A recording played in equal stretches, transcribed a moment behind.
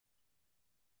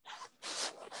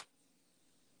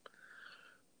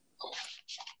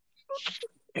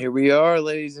Here we are,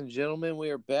 ladies and gentlemen. We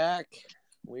are back.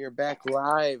 We are back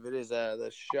live. It is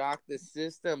the Shock the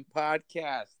System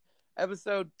podcast,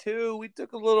 episode 2. We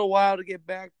took a little while to get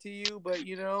back to you, but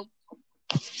we had to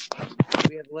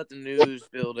let the news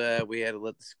build up. We had to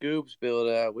let the scoops build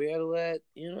up. We had to let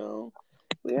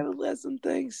some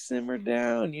things simmer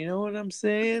down. You know what I'm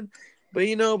saying? But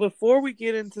before we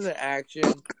get into the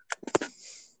action,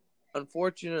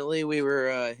 unfortunately, we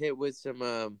were hit with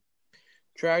some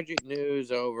tragic news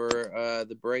over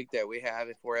the break that we have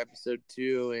for episode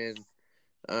 2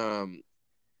 and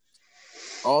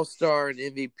All-Star and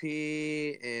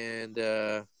MVP and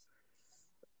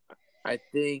I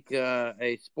think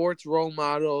a sports role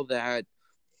model that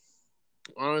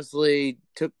honestly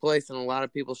took place in a lot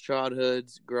of people's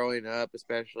childhoods growing up,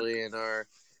 especially in our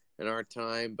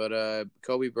time. But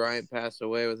Kobe Bryant passed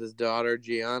away with his daughter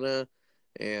Gianna,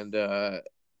 and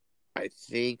I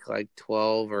think like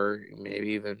 12 or maybe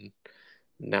even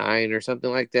 9 or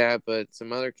something like that, but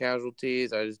some other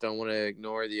casualties. I just don't want to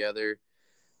ignore the other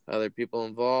people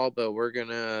involved, but we're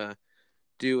gonna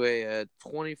do a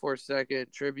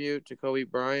 24-second tribute to Kobe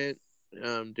Bryant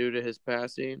due to his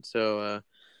passing. So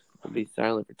we'll be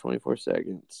silent for 24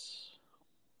 seconds.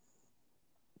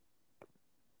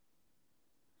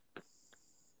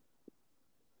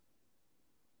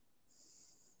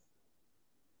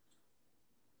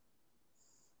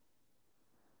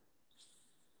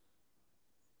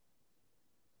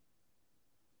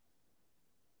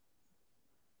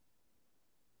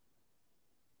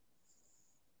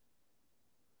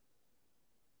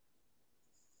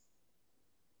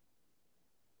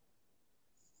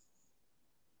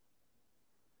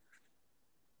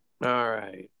 All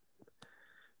right.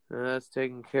 That's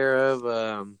taken care of.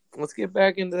 Let's get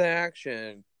back into the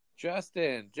action.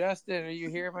 Justin, are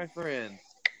you here, my friend?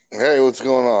 Hey, what's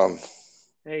going on?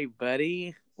 Hey,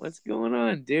 buddy. What's going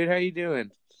on, dude? How you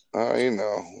doing?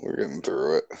 We're getting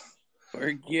through it.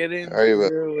 We're getting How you been?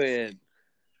 through it.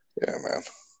 Yeah, man.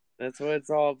 That's what it's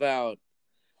all about.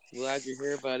 Glad you're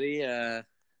here, buddy.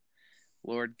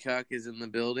 Lord Cuck is in the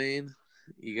building.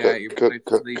 You got your boy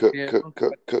Philly Phil.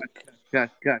 Cut.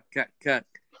 Got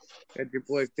your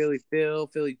boy Philly Phil,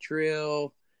 Philly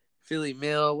Trill, Philly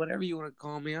Mill, whatever you want to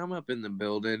call me. I'm up in the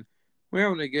building. We're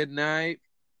having a good night.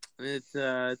 It's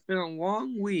been a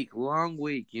long week, Work,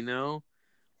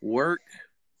 school,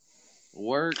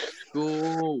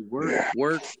 work.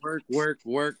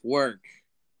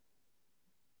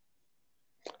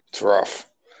 It's rough.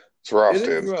 It's rough, It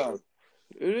dude. is rough.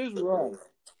 It is rough.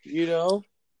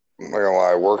 I'm not gonna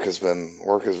lie, work has been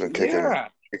kicking on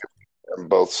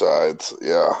both sides.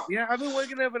 Yeah. Yeah, I've been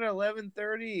waking up at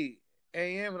 11:30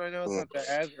 a.m. and I know it's not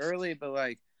as early, but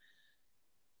like,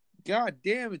 god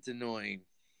damn, it's annoying.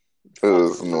 It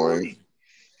is annoying.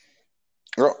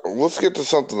 Well, let's get to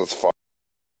something that's fun.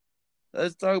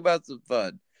 Let's talk about some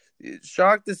fun.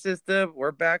 Shock the System.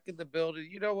 We're back in the building.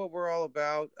 You know what we're all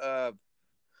about.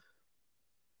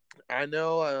 I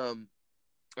know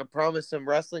I promised some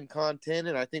wrestling content,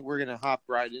 and I think we're gonna hop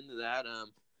right into that.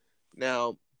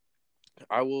 Now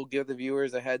I will give the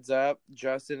viewers a heads up.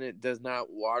 Justin does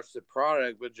not watch the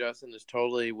product, but Justin is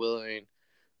totally willing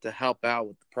to help out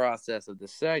with the process of the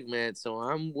segment. So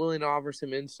I'm willing to offer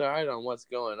some insight on what's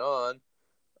going on.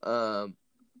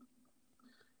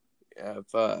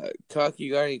 If Cuck,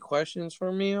 you got any questions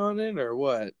for me on it or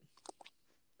what?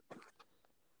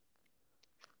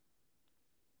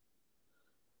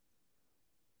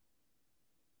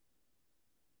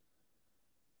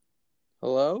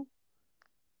 Hello?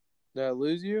 Did I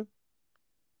lose you?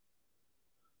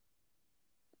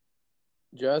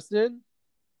 Justin?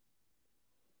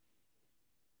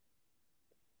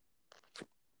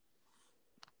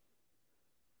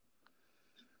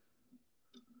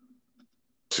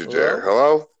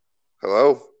 Hello?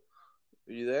 Hello?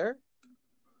 Are you there?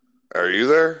 Are you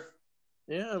there?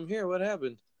 Yeah, I'm here. What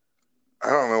happened? I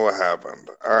don't know what happened.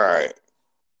 All right.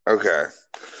 Okay.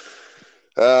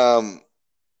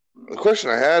 The question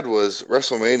I had was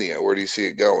WrestleMania. Where do you see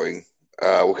it going?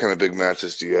 What kind of big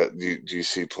matches do you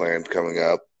see planned coming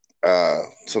up?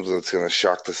 Something that's going to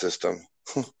shock the system.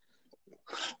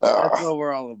 That's what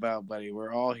we're all about, buddy.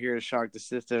 We're all here to shock the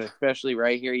system, especially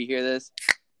right here. You hear this?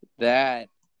 That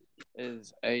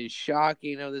is a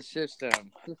shocking of the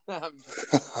system.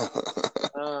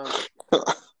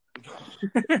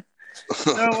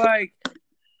 So, like,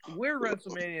 where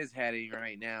WrestleMania is heading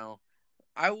right now,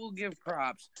 I will give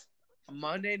props.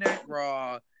 Monday Night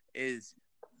Raw is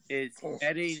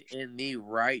heading in the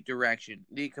right direction,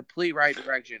 the complete right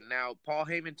direction. Now, Paul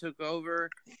Heyman took over.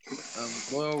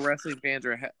 Loyal wrestling fans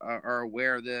are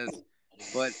aware of this.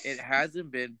 but it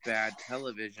hasn't been bad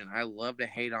television. I love to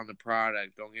hate on the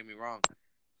product, don't get me wrong,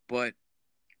 but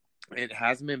it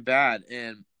hasn't been bad.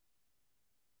 And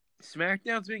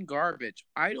SmackDown's been garbage.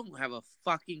 I don't have a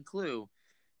fucking clue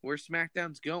where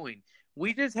SmackDown's going.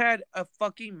 We just had a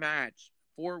fucking match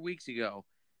 4 weeks ago,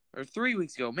 or 3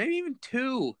 weeks ago, maybe even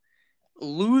 2.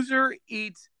 Loser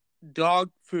eats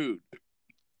dog food.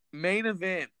 Main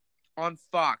event on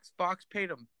Fox. Fox paid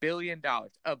 $1 billion. $1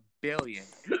 billion.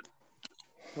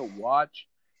 To watch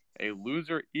a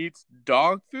loser eats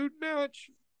dog food match?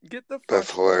 Get the fuck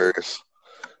That's hilarious.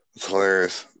 It's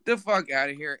hilarious. the fuck out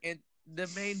of here. And the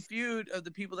main feud of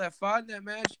the people that fought in that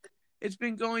match, it's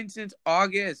been going since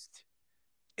August.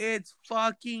 It's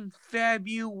fucking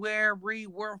February.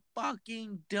 We're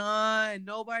fucking done.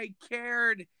 Nobody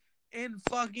cared in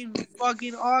fucking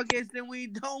August, and we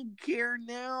don't care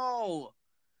now.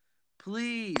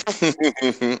 Please.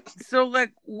 So,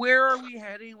 like, where are we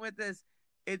heading with this?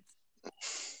 It's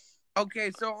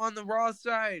okay. So on the Raw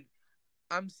side,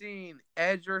 I'm seeing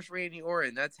Edge versus Randy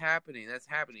Orton. That's happening.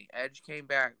 Edge came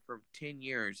back from 10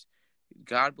 years.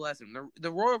 God bless him.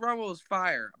 The Royal Rumble was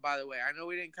fire, by the way. I know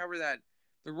we didn't cover that.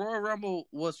 The Royal Rumble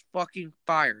was fucking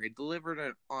fire. It delivered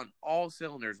it on all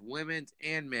cylinders, women's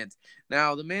and men's.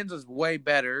 Now, the men's was way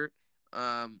better.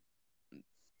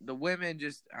 The women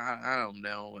just, I don't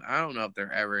know. I don't know if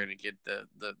they're ever going to get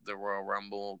the Royal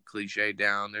Rumble cliche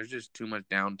down. There's just too much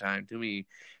downtime, too many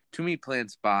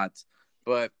planned spots.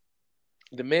 But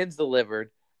the men's delivered,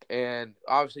 and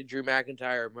obviously Drew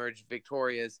McIntyre emerged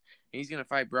victorious. He's going to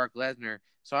fight Brock Lesnar.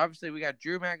 So obviously we got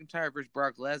Drew McIntyre versus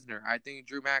Brock Lesnar. I think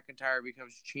Drew McIntyre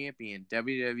becomes champion,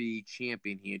 WWE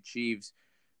champion. He achieves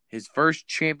his first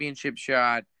championship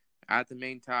shot at the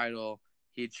main title.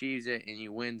 He achieves it, and he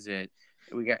wins it.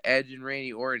 We got Edge and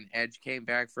Randy Orton. Edge came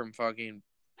back from fucking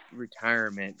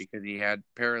retirement because he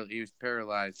was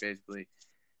paralyzed basically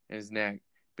in his neck.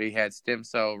 But he had stem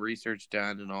cell research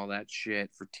done and all that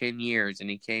shit for 10 years, and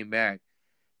he came back.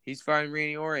 He's fighting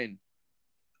Randy Orton.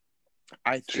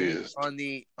 I think on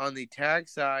the tag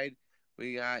side,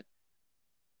 we got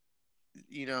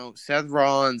Seth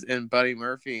Rollins and Buddy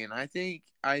Murphy, and I think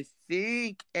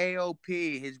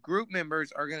AOP, his group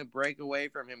members, are gonna break away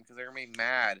from him because they're gonna be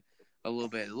mad a little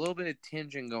bit of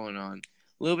tension going on.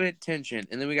 A little bit of tension.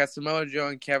 And then we got Samoa Joe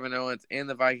and Kevin Owens and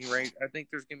the Viking Raiders. I think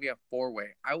there's going to be a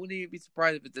 4-way. I wouldn't even be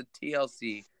surprised if it's a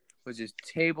TLC, which is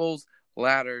tables,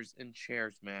 ladders, and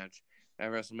chairs match at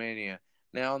WrestleMania.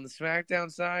 Now, on the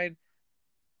SmackDown side,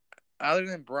 other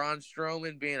than Braun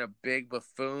Strowman being a big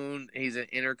buffoon, he's an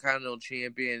Intercontinental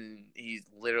Champion, and he's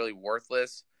literally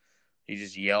worthless. He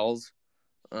just yells.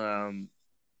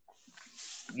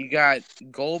 You got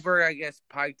Goldberg, I guess,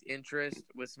 piked interest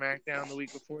with SmackDown the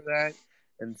week before that.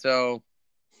 And so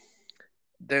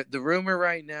the rumor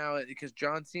right now, because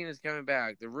John Cena is coming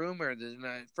back, the rumor,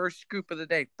 the first scoop of the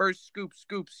day, first scoop.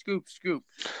 Scoop.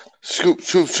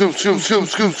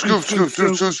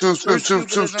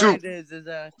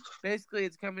 Basically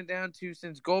it's coming down to,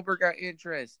 since Goldberg got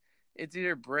interest, it's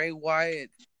either Bray Wyatt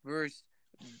versus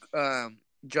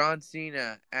John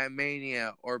Cena at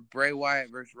Mania, or Bray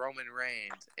Wyatt versus Roman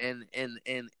Reigns, and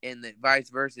the vice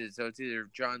versa. So it's either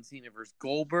John Cena versus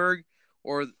Goldberg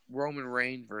or Roman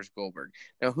Reigns versus Goldberg.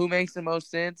 Now, who makes the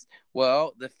most sense?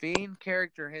 Well, the Fiend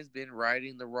character has been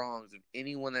righting the wrongs of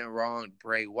anyone that wronged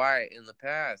Bray Wyatt in the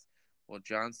past. Well,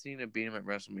 John Cena beat him at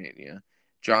WrestleMania.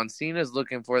 John Cena's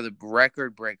looking for the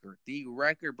record breaker. The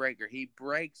record breaker. He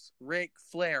breaks Ric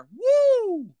Flair.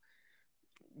 Woo!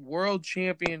 World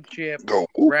Championship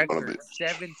record.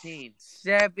 17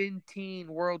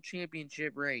 World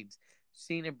Championship reigns.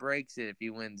 Cena breaks it if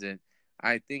he wins it.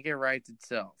 I think it writes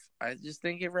itself. I just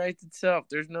think it writes itself.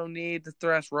 There's no need to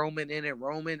thrust Roman in it.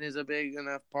 Roman is a big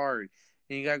enough part.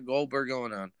 And you got Goldberg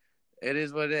going on. It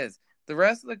is what it is. The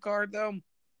rest of the card, though,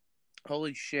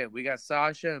 holy shit. We got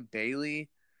Sasha and Bayley.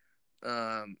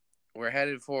 We're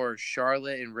headed for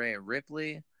Charlotte and Rhea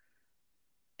Ripley.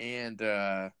 And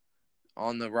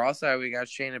on the Raw side, we got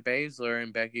Shayna Baszler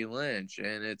and Becky Lynch.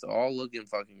 And it's all looking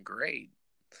fucking great.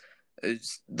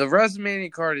 The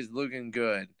WrestleMania card is looking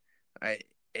good.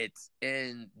 It's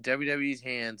in WWE's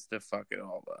hands to fuck it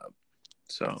all up.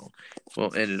 So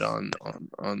we'll end it on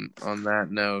that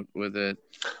note with it.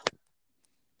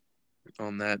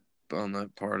 On that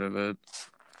part of it.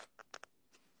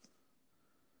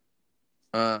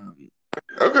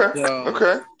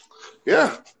 Okay.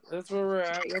 Yeah. That's where we're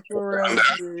at. That's a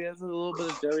little bit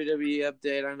of WWE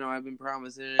update. I know I've been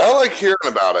promising it. I like hearing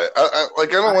about it.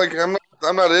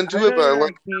 I'm not into it, but I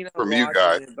like it from you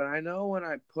guys. But I know when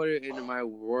I put it into my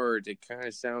words, it kind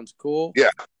of sounds cool. Yeah,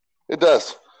 it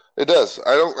does. It does.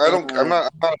 I'm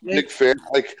not a big Like, fan.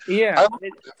 Like, yeah, I,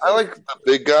 I like the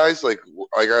big guys.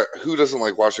 Who doesn't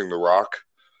like watching The Rock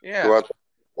yeah. go out,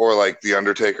 or like The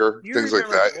Undertaker, You things like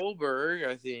remember that. Goldberg,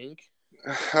 I think.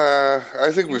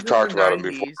 I think He's we've in the talked about him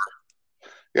before. 90s.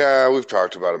 Yeah, we've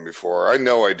talked about him before. I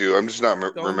know I do. I'm just not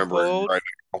Stone remembering Cold. right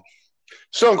now.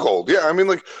 Stone Cold. Yeah, I mean,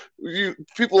 like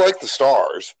people like the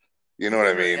stars. You know what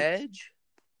I Remember mean? Edge?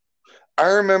 I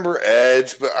remember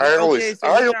Edge, but Okay,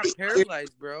 so he got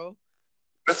paralyzed, bro.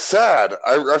 that's sad.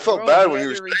 I felt Bro, bad he when he had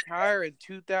was to retire in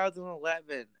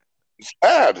 2011.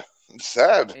 sad. It's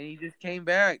sad. And he just came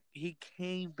back. He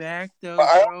came back though,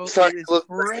 I bro. always thought It is he looked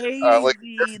like crazy.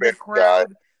 a The guy.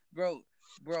 crowd,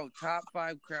 bro, top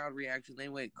 5 crowd reaction. They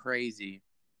went crazy.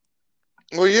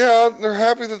 Well, yeah, they're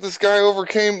happy that this guy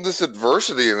overcame this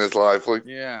adversity in his life. Like,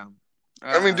 Yeah.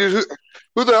 I mean, dude,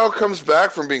 who the hell comes back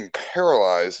from being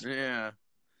paralyzed? Yeah.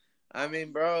 I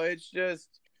mean, bro, it's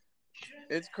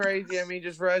crazy. I mean,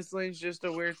 just wrestling's just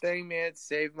a weird thing, man. It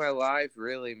saved my life,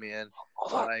 really, man.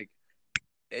 Like,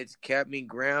 it's kept me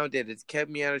grounded. It's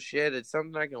kept me out of shit. It's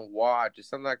something I can watch. It's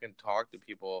something I can talk to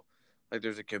people. Like,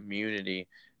 there's a community,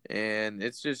 and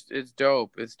it's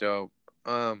dope. It's dope.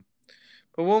 But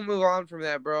we'll move on from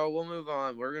that, bro. We'll move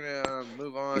on. We're gonna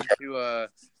move on to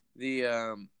the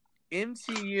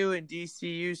MCU and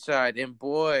DCU side, and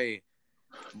boy,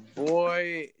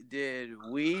 did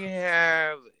we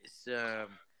have some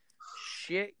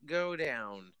shit go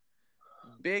down.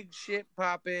 Big shit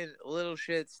popping, little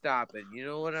shit stopping. You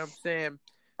know what I'm saying?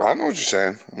 I know what you're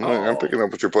saying. I'm picking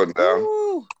up what you're putting down.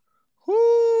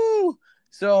 Whoo!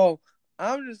 So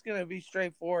I'm just gonna be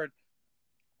straightforward.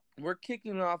 We're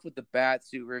kicking off with the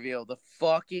Batsuit reveal. The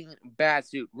fucking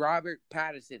Batsuit. Robert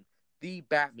Pattinson, the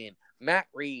Batman. Matt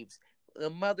Reeves, the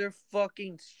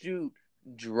motherfucking suit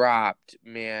dropped,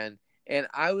 man. And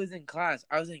I was in class.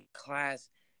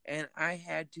 And I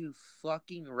had to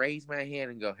fucking raise my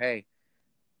hand and go, hey,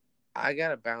 I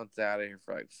gotta bounce out of here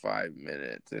for like 5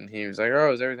 minutes. And he was like,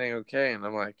 oh, is everything okay? And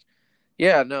I'm like,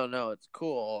 yeah, no, it's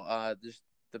cool. Just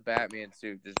the Batman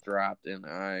suit just dropped, and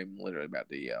I'm literally about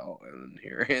to yell in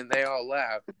here. And they all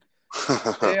laughed.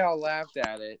 They all laughed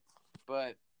at it.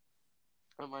 But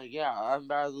I'm like, yeah, I'm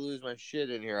about to lose my shit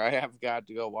in here. I have got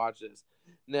to go watch this.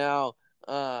 Now,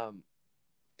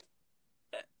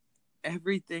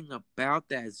 everything about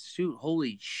that suit,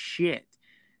 holy shit.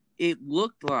 It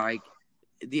looked like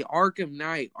the Arkham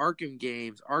Knight, Arkham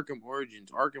games, Arkham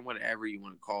Origins, Arkham whatever you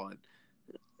want to call it.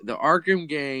 The Arkham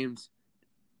games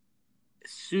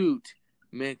suit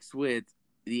mixed with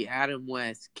the Adam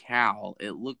West cowl.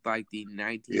 It looked like the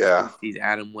 1960s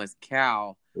Adam West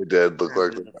cowl. It did look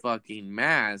like the fucking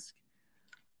mask.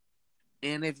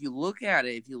 And if you look at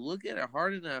it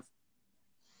hard enough,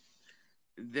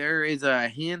 there is a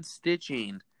hand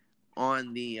stitching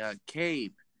on the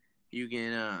cape. You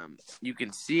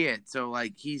can see it. So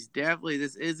like he's definitely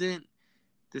this isn't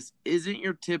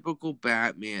your typical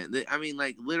Batman. I mean,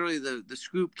 like literally the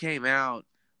scoop came out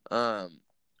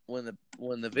when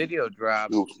the video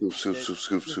dropped. Scoop.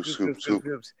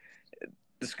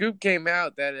 The scoop came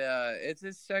out that it's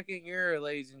his second year,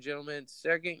 ladies and gentlemen,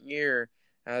 second year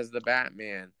as the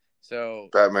Batman. So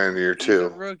Batman year 2. He's a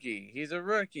rookie. He's a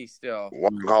rookie still.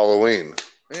 One Halloween.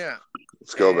 Yeah.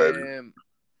 Let's go, baby.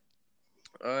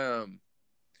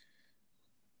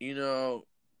 You know,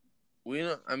 we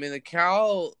don't. I mean, the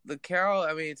cowl.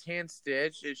 I mean, it's hand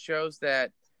stitched. It shows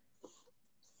that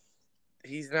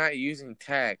he's not using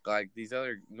tech like these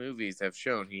other movies have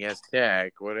shown. He has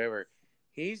tech, whatever.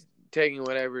 He's taking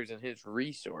whatever's in his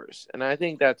resource, and I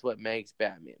think that's what makes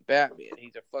Batman. Batman.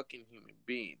 He's a fucking human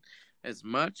being. As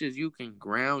much as you can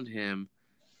ground him,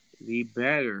 the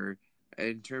better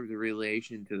in terms of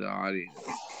relation to the audience.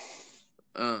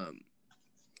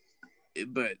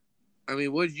 But I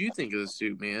mean, what did you think of the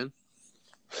suit, man?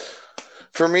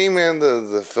 For me, man,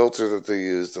 the filter that they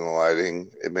used in the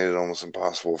lighting, it made it almost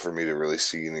impossible for me to really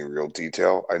see any real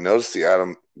detail. I noticed the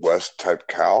Adam West type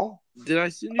cowl. Did I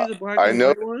send you the black and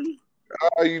white one?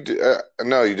 You did.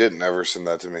 No, you didn't ever send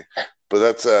that to me. But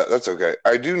that's okay.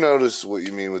 I do notice what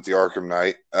you mean with the Arkham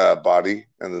Knight body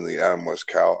and then the Adam West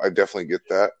cowl. I definitely get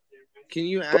that. Can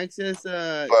you access?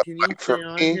 Can you stay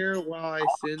on here while I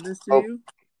send this to you?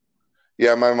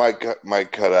 Yeah, my mic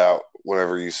might cut out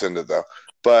whenever you send it though.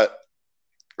 But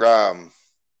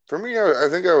for me, I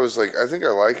think I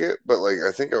like it, but like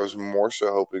I think I was more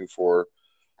so hoping for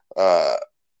a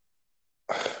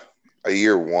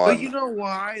year 1. But you know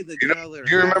why the color?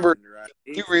 Do you remember? Right?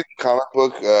 Did you read the comic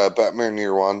book Batman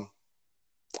Year 1?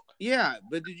 Yeah,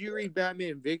 but did you read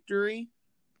Batman Victory?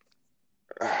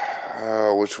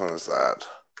 Which one is that?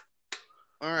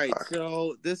 All right,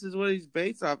 so this is what he's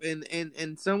based off,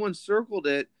 and someone circled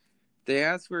it. They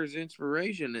asked for his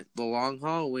inspiration. The Long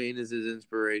Halloween is his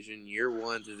inspiration. Year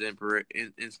One's his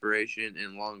inspiration,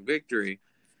 and Long Victory.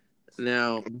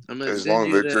 Now I'm gonna Is send Long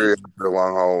you Victory this. after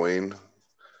Long Halloween?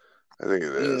 I think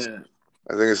it is. Yeah.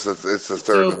 I think it's the third.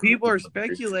 So people are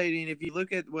speculating. If you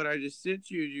look at what I just sent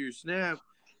you, your snap,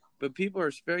 but people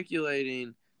are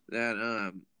speculating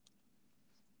that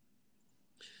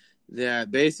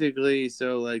that basically,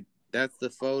 so like that's the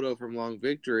photo from Long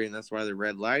Victory, and that's why the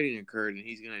red lighting occurred, and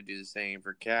he's gonna do the same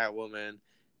for Catwoman,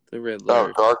 the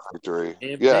Riddler, Dark Victory.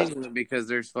 and Yes, Penguin because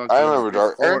there's I fucking remember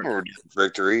Dark. I remember Dark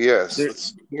Victory. Yes,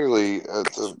 it's clearly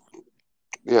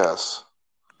yes,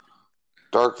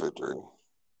 Dark Victory.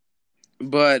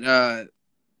 But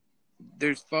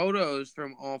there's photos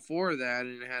from all four of that,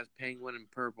 and it has Penguin in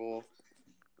purple,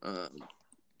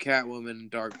 Catwoman in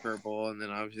dark purple, and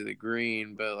then obviously the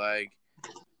green. But like,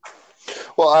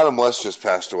 well, Adam West just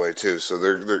passed away too, so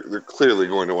they're clearly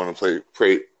going to want to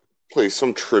play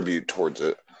some tribute towards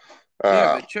it.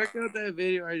 Yeah, but check out that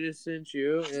video I just sent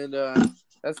you, and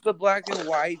that's the black and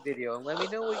white video, and let me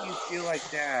know what you feel like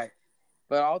that.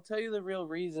 But I'll tell you the real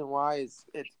reason why it's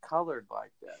colored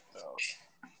like that, though.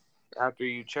 After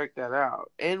you check that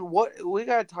out, and what we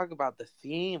gotta talk about the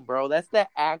theme, bro. That's the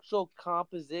actual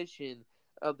composition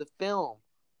of the film.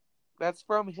 That's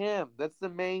from him. That's the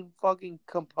main fucking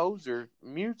composer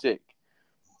music.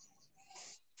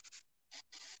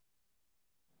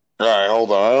 All right,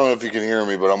 hold on. I don't know if you can hear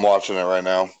me, but I'm watching it right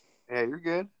now. Yeah, you're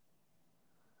good.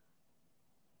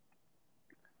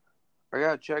 I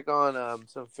gotta check on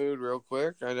some food real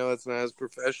quick. I know it's not as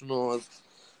professional as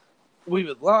we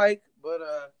would like, but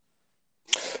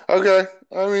Okay,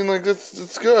 I mean, like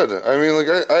it's good. I mean, like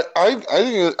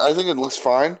I think it looks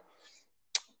fine.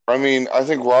 I mean, I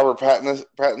think Robert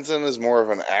Pattinson is more of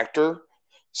an actor,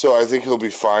 so I think he'll be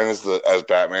fine as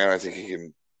Batman. I think he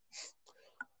can.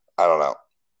 I don't know.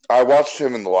 I watched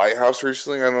him in The Lighthouse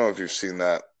recently. I don't know if you've seen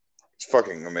that. It's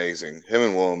fucking amazing. Him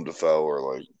and Willem Dafoe are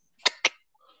like,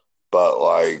 but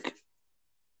like,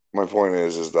 my point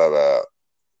is that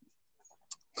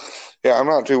yeah, I'm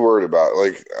not too worried about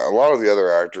like a lot of the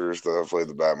other actors that have played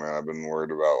the Batman. I've been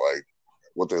worried about like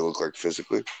what they look like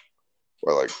physically,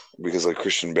 or like because like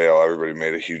Christian Bale, everybody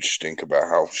made a huge stink about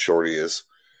how short he is,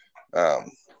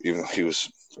 even though he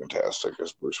was fantastic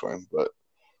as Bruce Wayne. But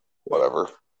whatever.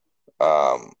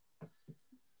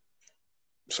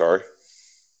 Sorry.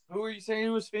 who were you saying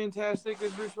was fantastic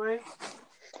as Bruce Wayne?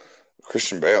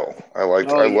 Christian Bale. I Oh,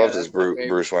 yeah, loved his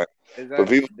Bruce Wayne. Is But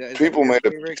people your made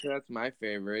it. favorite? 'Cause that's my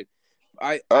favorite.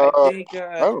 I I think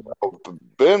don't know.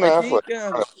 Ben I Affleck.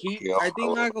 think I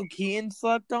think Michael Keaton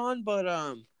slept on, but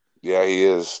Yeah, he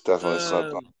is definitely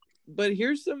slept on. but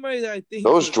here's somebody that I think So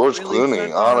is was George really Clooney.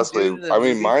 slept on Honestly, due to the I mean,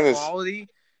 movie mine is quality.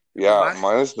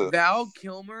 minus the. Val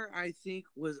Kilmer, I think,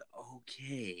 was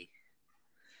okay.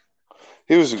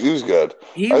 He was good.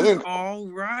 He I was think. all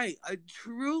right. I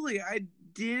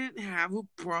didn't have a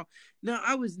problem. No,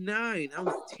 I was 9. I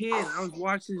was 10. I was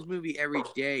watching this movie every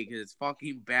day because it's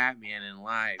fucking Batman in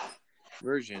live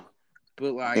version.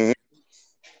 But like, Mhm.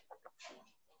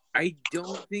 I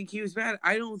don't think he was bad.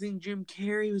 I don't think Jim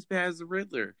Carrey was bad as the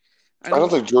Riddler. I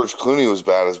don't think George Clooney was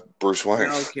bad as Bruce Wayne.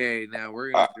 Okay, now we're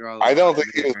gonna draw. The I don't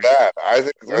think he was bad. I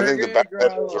think the bad draw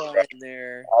the line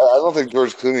there. I don't think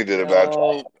George Clooney did a bad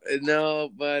job. No,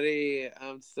 buddy.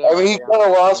 I'm sorry. I mean, he kind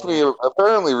of lost me.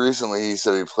 Apparently, recently he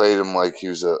said he played him like he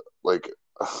was a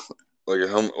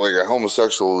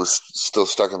homosexual who's still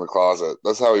stuck in the closet.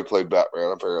 That's how he played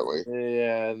Batman. Apparently,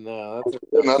 Yeah, no, he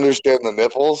didn't understand the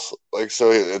nipples, like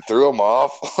so it threw him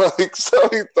off. Like so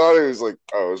he thought he was like,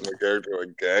 oh, is my character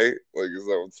like gay? Like is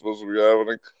that what's supposed to be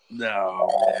happening? no,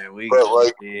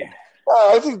 man.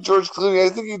 I think George Clooney. I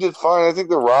think he did fine. I think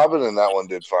the Robin in that one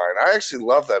did fine. I actually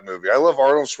love that movie. I love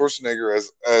Arnold Schwarzenegger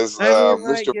as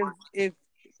Mr. If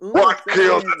What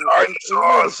killed the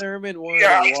dinosaurs? Thurman wanted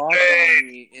to walk on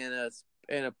me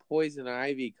in a Poison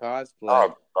Ivy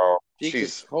cosplay, she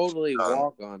could totally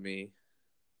walk on me.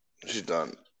 She's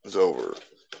done. It's over.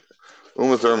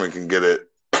 Uma Thurman can get it.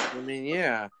 I mean,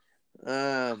 yeah.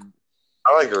 I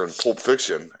like her in Pulp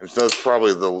Fiction. That's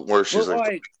probably where she's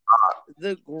like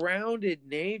the grounded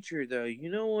nature, though. You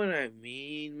know what I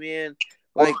mean, man?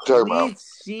 What Like are you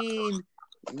talking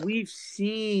about? we've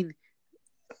seen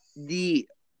the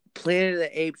Planet of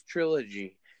the Apes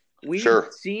trilogy. We've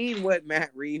seen what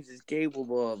Matt Reeves is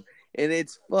capable of, and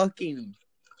it's fucking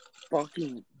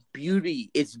beauty.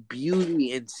 It's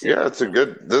beauty and cinema. Yeah, it's a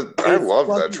good. I love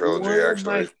that trilogy. One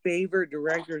actually, of my favorite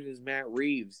directors is Matt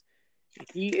Reeves.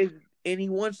 He is and he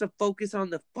wants to focus on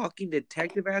the fucking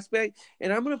detective aspect.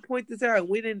 And I'm gonna point this out.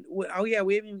 We didn't. Oh yeah,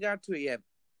 we haven't even got to it yet.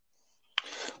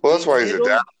 Well, that's why he's a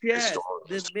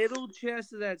The middle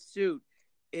chest of that suit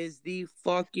is the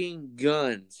fucking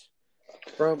guns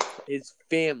from his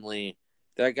family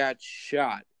that got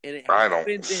shot. And it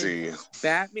happens in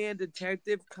Batman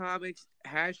Detective Comics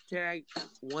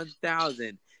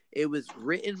 #1000. It was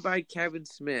written by Kevin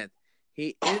Smith.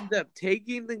 He ends up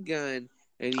taking the gun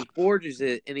and he forges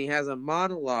it, and he has a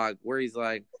monologue where he's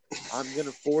like, I'm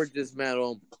gonna forge this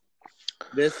metal.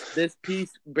 This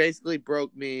piece basically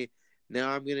broke me. Now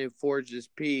I'm gonna forge this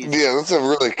piece. Yeah, that's a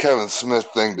really Kevin Smith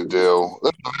thing to do.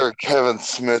 That's a very Kevin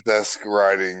Smith-esque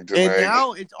writing to make. And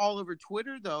now it's all over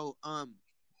Twitter, though.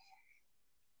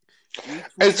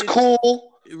 It's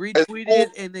cool. Retweeted,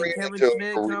 and then Kevin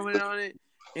Smith commented on it,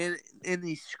 and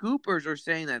these scoopers are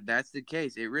saying that that's the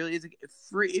case. It really is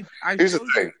free. I showed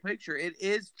you a picture. It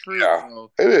is true. Yeah, bro.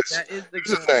 it is. That is the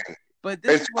thing. But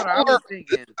this is what I was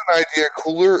thinking. It's an idea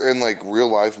cooler in like real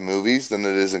life movies than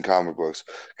it is in comic books.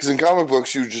 Because in comic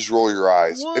books, you just roll your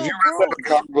eyes. Well, if you read that in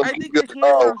comic book, I think it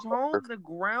hammers home the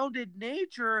grounded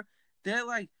nature that,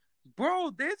 like, bro,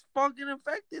 this fucking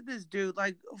affected this dude.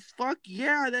 Like, fuck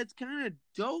yeah, that's kind of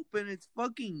dope in its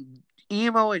fucking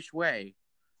emo-ish way.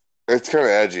 It's kind of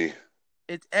edgy.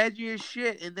 It's edgy as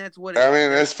shit, and that's what. I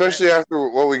mean, especially after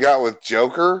what we got with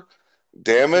Joker,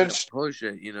 Damaged. Push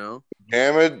it, you know.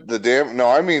 No,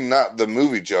 I mean not the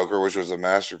movie Joker, which was a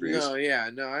masterpiece. No, yeah,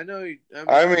 no, I know.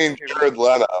 I mean Jared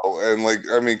Leto, and like,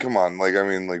 I mean, come on, like, I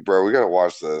mean, like, bro, we gotta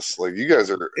watch this. Like, you guys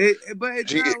are. But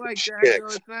it's not like that. You know,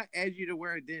 it's not edgy to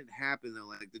where it didn't happen though.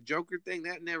 Like the Joker thing,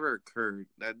 that never occurred.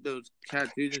 Those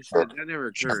tattoos and shit, that never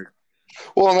occurred.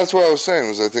 Well, and that's what I was saying.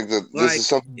 Was I think that this is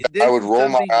something that I would roll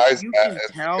my eyes at. You can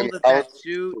tell that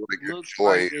suit looks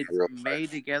like it's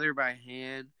made together by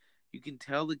hand. You can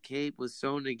tell the cape was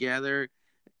sewn together.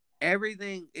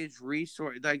 Everything is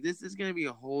resourced. Like, this is going to be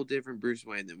a whole different Bruce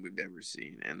Wayne than we've ever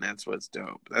seen. And that's what's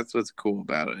dope. That's what's cool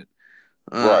about it.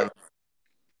 Right.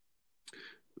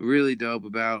 Really dope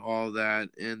about all that.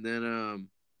 And then, I'm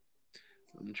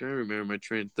trying to remember my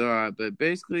train of thought. But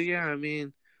basically, yeah, I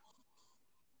mean,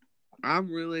 I'm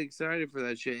really excited for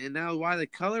that shit. And now why the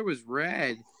color was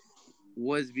red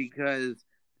was because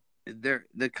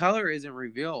the color isn't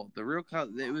revealed. The real color,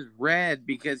 it was red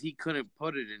because he couldn't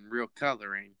put it in real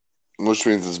coloring. Which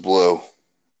means it's blue.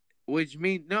 Which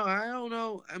means, no, I don't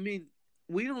know. I mean,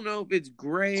 we don't know if it's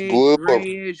gray,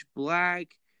 grayish,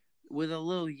 black with a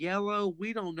little yellow.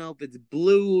 We don't know if it's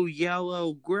blue,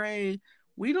 yellow, gray.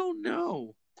 We don't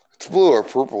know. It's blue or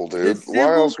purple, dude. The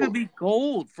symbol could be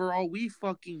gold for all we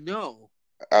fucking know.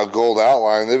 A gold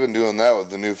outline. They've been doing that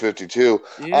with the New 52.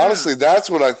 Yeah. Honestly, that's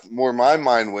what where my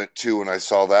mind went to when I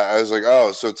saw that. I was like,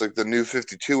 oh, so it's like the New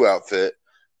 52 outfit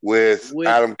with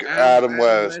Adam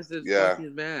West. Yeah.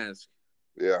 Mask.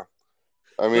 Yeah.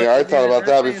 I mean, I thought about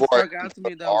that before. Stuck out to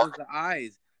me though was the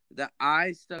eyes. The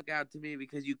eyes stuck out to me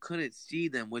because you couldn't see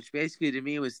them, which basically to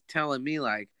me was telling me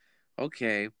like,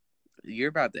 okay, you're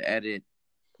about to edit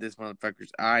this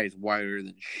motherfucker's eyes wider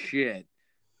than shit.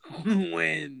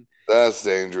 When that's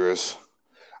dangerous.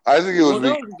 I think it would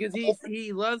because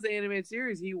he loves the animated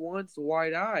series. He wants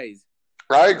wide eyes.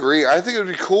 I agree. I think it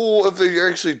would be cool if they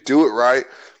actually do it right.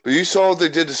 But you saw what they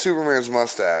did to Superman's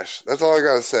mustache. That's all I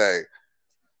gotta say.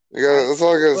 That's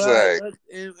all I gotta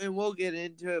say. And we'll get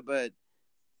into it, but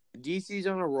DC's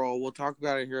on a roll. We'll talk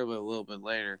about it here a little bit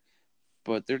later.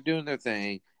 But they're doing their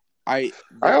thing. I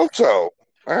hope so.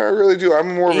 I really do.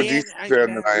 I'm more of a DC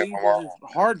fan than I am a Marvel.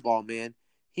 Hardball, man.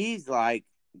 He's like,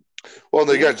 well,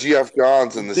 they got Geoff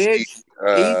Johns in the bitch. He's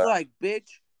like,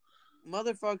 bitch,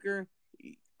 motherfucker.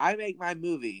 I make my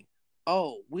movie.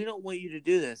 Oh, we don't want you to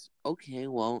do this. Okay,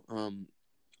 well,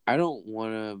 I don't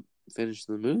want to finish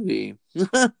the movie.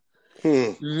 I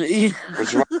need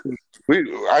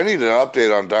an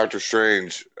update on Doctor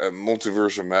Strange at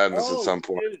Multiverse of Madness at some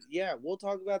point. Dude, yeah, we'll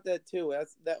talk about that too.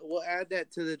 We'll add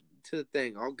that to the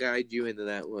thing. I'll guide you into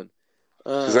that one.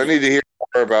 Because I need to hear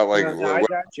more about like. I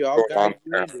got you. I'll guide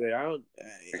you into it.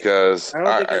 Because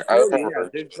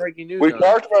there's breaking news. We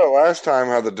talked about it last time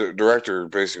how the director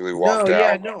basically walked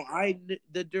out.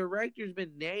 The director's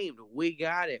been named. We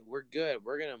got it. We're good.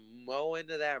 We're gonna mow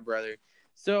into that, brother.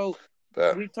 So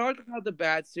we talked about the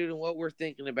Batsuit and what we're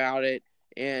thinking about it,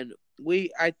 and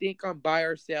I think on Buy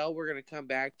or Sell we're gonna come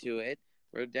back to it.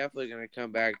 We're definitely gonna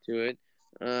come back to it.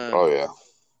 Oh yeah.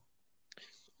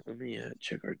 Let me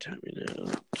check our timing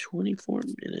now. 24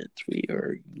 minutes. We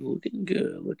are looking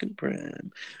good, looking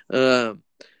prime.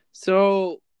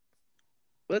 So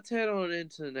let's head on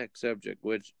into the next subject,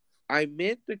 which I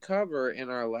meant to cover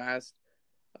in our last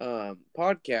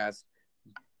podcast,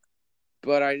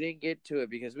 but I didn't get to it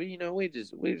because we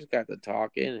just got to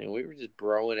talking and we were just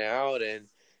broing out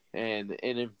and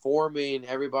informing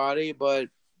everybody. But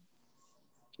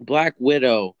Black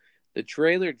Widow, the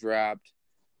trailer dropped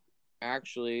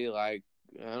actually like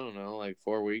I don't know, like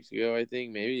 4 weeks ago, I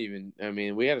think, maybe even. I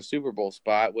mean, we had a Super Bowl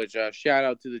spot, which shout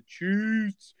out to the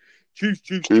Chiefs. Chiefs,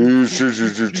 Chiefs, Chiefs,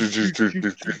 Chiefs, Chiefs, Chiefs, Chiefs,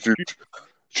 Chiefs, Chiefs, Chiefs.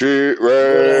 Cheat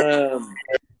But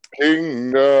Black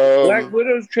Kingdom.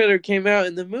 Widow's trailer came out,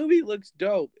 and the movie looks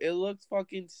dope. It looks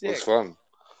fucking Looks sick. fun.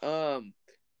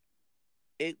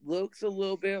 It looks a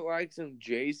little bit like some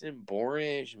Jason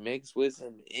Bourne-ish mixed with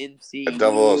some MCU.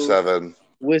 007.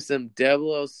 With some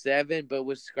 007, but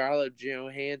with Scarlett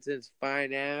Johansson's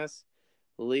fine ass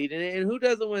leading it. And who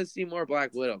doesn't want to see more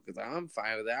Black Widow? Because I'm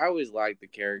fine with it. I always liked the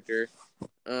character.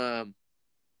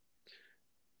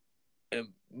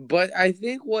 But I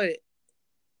think what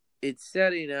it's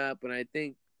setting up, and I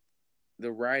think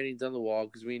the writing's on the wall,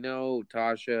 because we know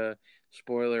Tasha,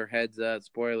 spoiler, heads up,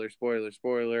 spoiler.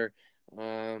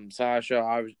 Natasha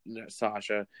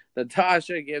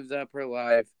gives up her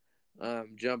life,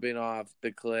 jumping off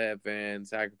the cliff and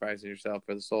sacrificing herself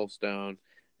for the Soul Stone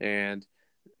and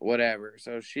whatever.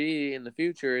 So she, in the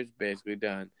future, is basically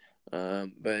done.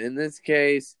 But in this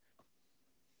case,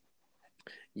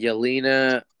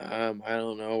 Yelena, I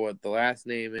don't know what the last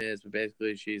name is, but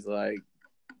basically she's like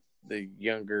the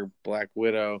younger Black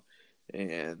Widow,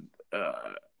 and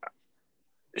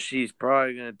she's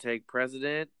probably going to take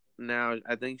precedent. Now,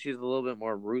 I think she's a little bit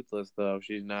more ruthless, though.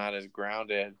 She's not as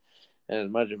grounded and as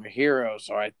much of a hero.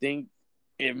 So I think,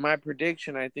 in my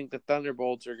prediction, I think the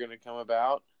Thunderbolts are going to come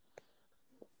about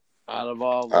out of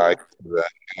all this.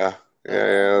 Yeah.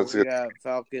 That's good. Got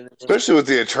Falcon, especially with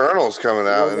the Eternals coming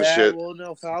out and shit. Well,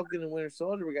 no, Falcon and Winter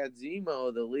Soldier. We got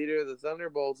Zemo, the leader of the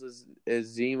Thunderbolts is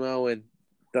Zemo and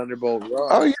Thunderbolt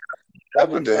Ross. Oh yeah, what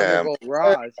happened to him? Thunderbolt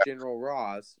Ross, General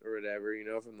Ross, or whatever,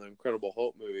 from the Incredible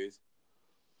Hulk movies.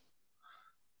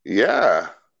 Yeah,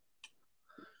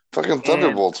 fucking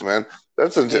Thunderbolts, man.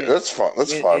 That's fun.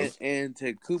 That's fun. And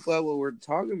to coop up what we're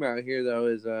talking about here, though,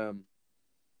 is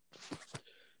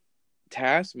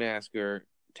Taskmaster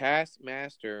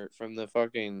from the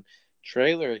fucking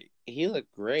trailer. He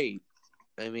looked great.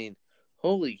 I mean,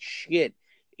 holy shit.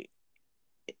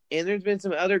 And there's been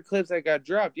some other clips that got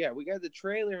dropped. Yeah, we got the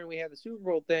trailer and we had the Super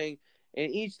Bowl thing,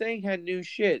 and each thing had new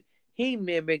shit. He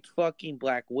mimicked fucking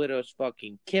Black Widow's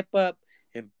fucking kip up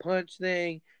and punch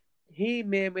thing. He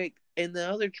mimicked in the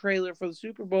other trailer for the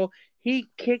Super Bowl. He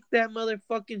kicked that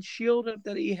motherfucking shield up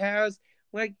that he has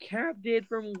like Cap did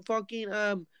from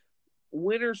fucking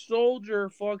Winter Soldier,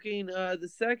 fucking the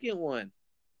second one.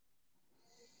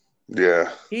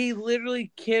 Yeah. He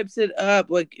literally kips it up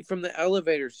like from the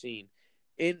elevator scene.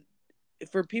 And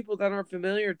for people that aren't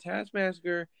familiar,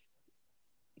 Taskmaster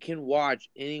can watch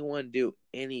anyone do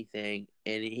anything,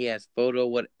 and he has body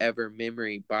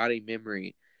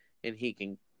memory, and he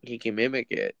can mimic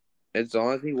it. As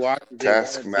long as he watches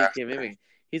it once, he can mimic it.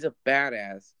 He's a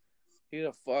badass. He's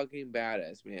a fucking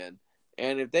badass, man.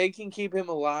 And if they can keep him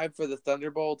alive for the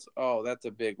Thunderbolts, oh, that's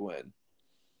a big win.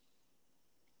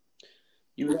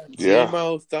 You got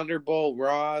Zemo, Thunderbolt,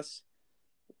 Ross.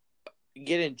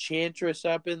 Get Enchantress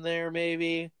up in there,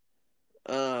 maybe.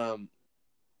 Something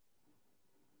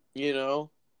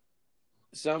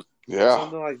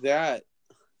like that.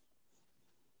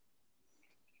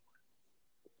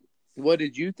 What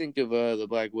did you think of the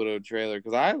Black Widow trailer?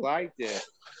 Because I liked it,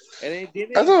 and it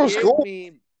didn't. I thought it was cool.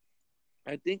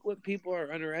 I think what people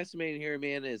are underestimating here,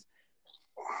 man, is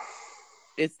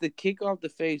it's the kickoff to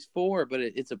Phase 4, but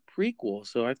it's a prequel.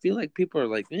 So I feel like people are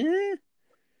like, it's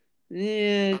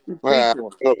a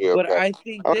prequel. But okay. I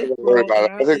think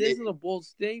this isn't a bold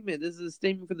statement. This is a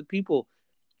statement for the people.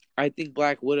 I think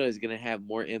Black Widow is going to have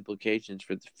more implications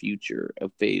for the future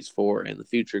of Phase 4 and the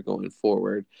future going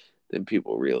forward than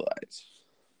people realize.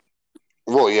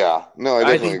 Well, yeah. No, I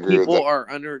definitely agree with that. People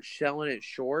are selling it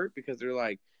short because they're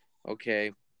like,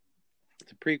 okay,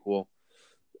 it's a prequel.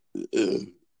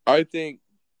 I think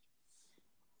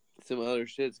some other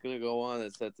shit's going to go on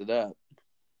that sets it up.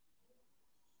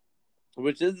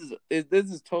 Which this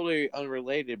is totally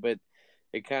unrelated, but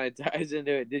it kind of ties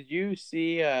into it. Did you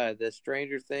see the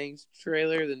Stranger Things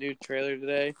trailer, the new trailer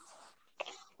today?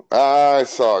 I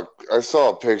saw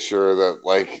a picture that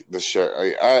like the show.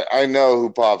 I know who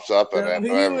pops up in it,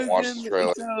 but I haven't watched the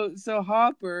trailer. So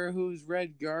Hopper, who's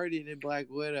Red Guardian in Black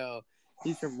Widow,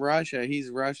 he's from Russia. He's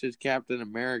Russia's Captain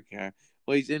America.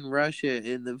 Well, he's in Russia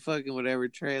in the fucking whatever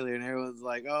trailer, and everyone's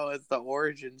like, "Oh, it's the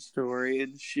origin story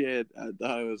and shit." I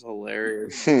thought it was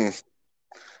hilarious. Can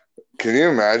you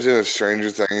imagine if Stranger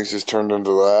Things just turned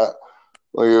into that?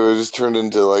 Like it was just turned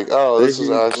into like, oh, A this was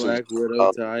huge actually Black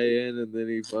Widow tie-in, and then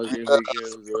he fucking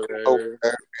becomes whatever.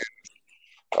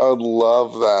 I would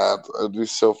love that. That'd be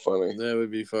so funny. That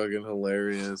would be fucking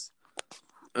hilarious.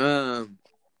 Um.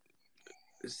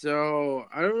 So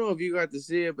I don't know if you got to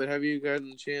see it, but have you gotten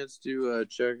a chance to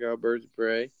check out Birds of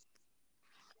Prey?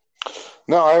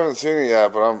 No, I haven't seen it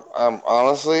yet, but I'm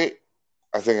honestly,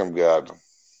 I think I'm good.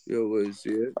 You'll always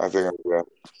see it. I think I'm good.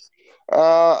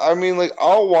 I mean, like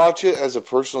I'll watch it as a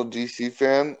personal DC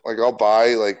fan. Like I'll buy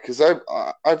like because I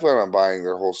plan on buying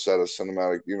their whole set of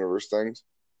cinematic universe things.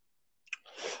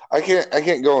 I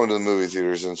can't go into the movie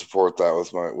theaters and support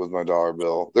that with my dollar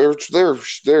bill.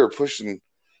 They're pushing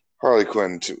Harley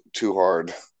Quinn too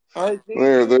hard. I think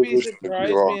They're you'd be pushing it too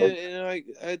surprised, hard. man. And like,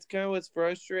 it's kind of what's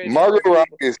frustrating. Margot What Robbie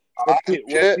people, is hot and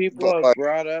what shit, people but have like,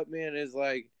 brought up, man, is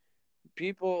like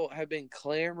people have been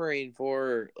clamoring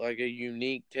for like a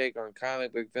unique take on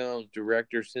comic book films,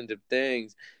 director sensitive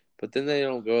things, but then they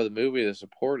don't go to the movie to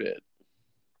support it.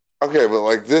 okay, but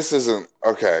like this isn't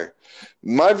okay.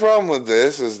 My problem with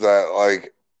this is that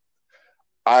like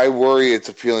I worry it's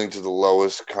appealing to the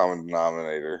lowest common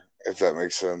denominator, if that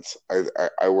makes sense.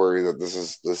 I worry that this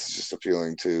is just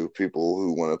appealing to people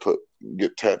who want to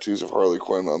get tattoos of Harley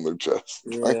Quinn on their chest.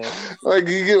 Yeah. Like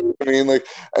you get what I mean? Like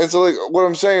and so like what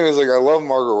I'm saying is like I love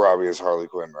Margot Robbie as Harley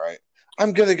Quinn, right?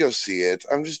 I'm gonna go see it.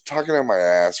 I'm just talking out my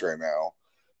ass right now.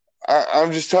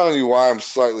 I'm just telling you why I'm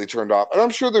slightly turned off, and I'm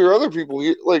sure there are other people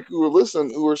here, like who are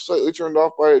listening who are slightly turned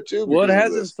off by it too Well, it because of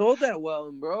hasn't this. sold that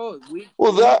well, bro.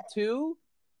 Well, that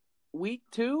Week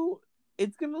two,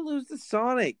 it's gonna lose to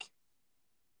Sonic.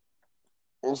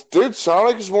 Well, dude,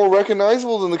 Sonic is more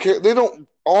recognizable than the character. They don't.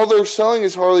 All they're selling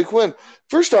is Harley Quinn.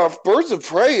 First off, Birds of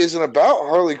Prey isn't about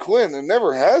Harley Quinn. It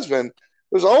never has been. It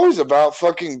was always about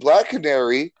fucking Black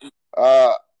Canary,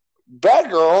 uh,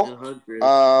 Batgirl, And Huntress.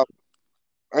 uh,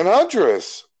 and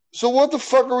Huntress. So what the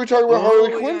fuck are we talking about Oh,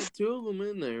 Harley we Quinn? got two of them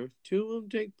in there. Two of them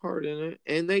take part in it,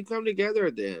 and they come together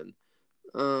at the end.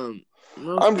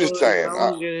 No I'm just spoilers. saying. I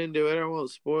won't get into it. I won't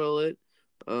spoil it.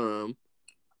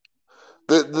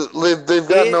 They've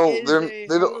got no.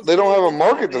 They don't have a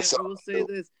market to man, I sell will say to.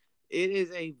 this. It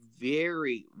is a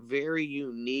very, very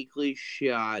uniquely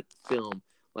shot film.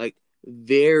 Like,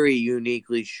 very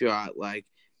uniquely shot. Like,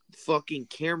 fucking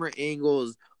camera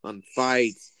angles on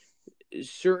fights,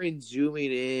 certain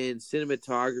zooming in,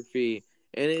 cinematography.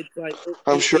 And it's like,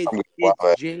 I'm sure I'm gonna love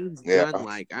it's it. James Yeah. Gunn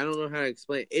like. I don't know how to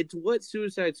explain it. It's what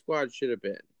Suicide Squad should have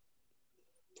been.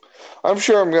 I'm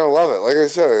sure I'm gonna love it. Like I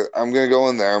said, I'm gonna go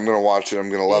in there. I'm gonna watch it. I'm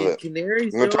gonna love And it.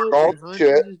 Canary's I'm gonna talk dope, all and the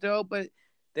Huntress shit. is dope, but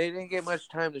they didn't get much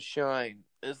time to shine.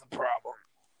 Is the problem?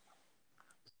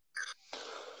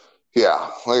 Yeah,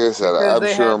 like I said, Because I'm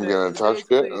they sure had I'm to gonna touch it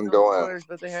basically, and no go in. spoilers,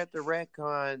 but they had to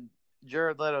retcon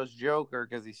Jared Leto's Joker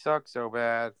because he sucks so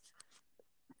bad.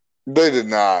 They did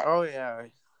not. Oh yeah,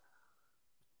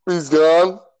 He's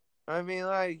gone. I mean,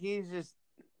 like he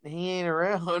ain't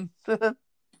around. I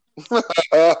He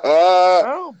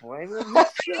don't blame him.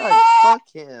 He sucked. Fuck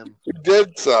him.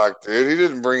 did suck, dude. He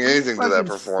didn't bring He anything to that fucking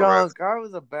performance. stunk. I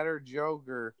was a better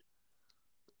Joker.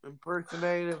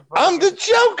 Impersonated. I'm the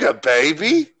Joker,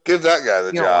 baby. Give that guy the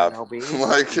You don't want job. no beef.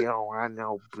 Like, You don't want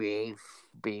no beef.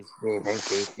 Beef, beef,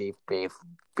 beef, beef, beef,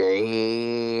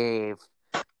 beef.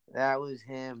 That was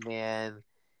him, man.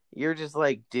 You're just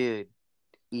like, dude,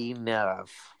 enough.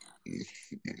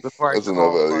 Before I that's enough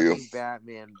call out of you. fucking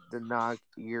Batman to knock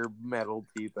your metal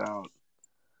teeth out.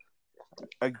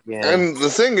 Again. And the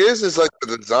thing is like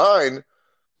the design.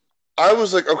 I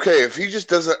was like, okay, if he just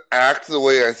doesn't act the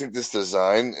way I think this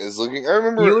design is looking, I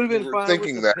remember You would have been fine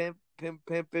thinking with that. the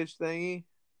pimpish thingy.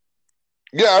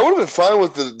 Yeah, I would have been fine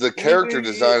with the character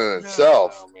design in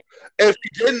itself if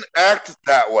he didn't act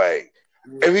that way.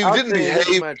 If he didn't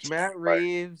behave much. Matt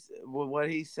Reeves, what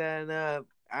he's setting up,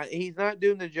 he's not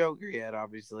doing the Joker yet,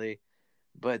 obviously,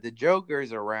 but the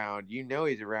Joker's around. You know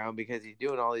he's around because he's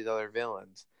doing all these other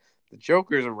villains. The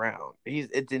Joker's around.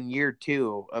 It's in year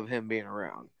 2 of him being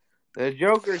around. The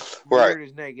Joker's reared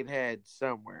his naked head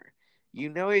somewhere. You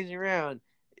know he's around.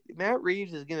 Matt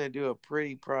Reeves is gonna do a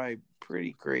pretty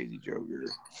crazy Joker.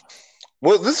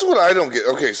 Well, this is what I don't get.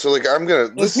 Okay, so like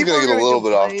this is gonna get a little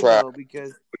bit off track though,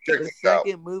 because the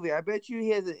second movie, I bet you he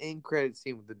has an end credit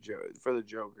scene with for the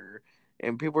Joker,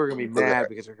 and people are gonna be mad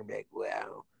because they're gonna be like,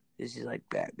 "Wow, this is like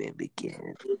Batman Begins."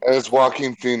 And it's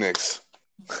Joaquin Phoenix.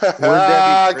 Wouldn't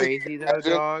that be crazy though,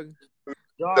 dog?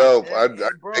 Dope.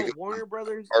 Bro, Warner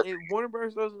Brothers. If Warner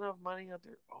Brothers throws enough money out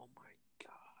there, oh my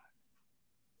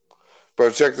god.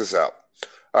 Bro, check this out.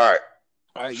 All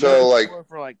right. So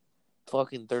for like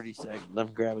fucking 30 seconds. I'm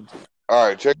grabbing. All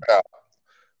right, check it out.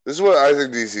 This is what I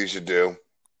think DC should do.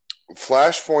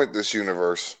 Flashpoint this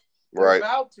universe, They're right?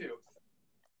 about to.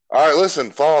 All right,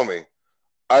 listen, follow me.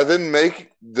 I then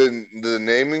make the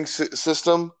naming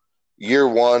system year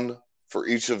one for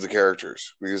each of the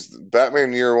characters because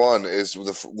Batman Year One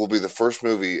will be the first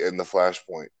movie in the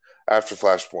Flashpoint after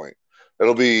Flashpoint.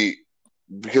 It'll be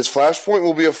because Flashpoint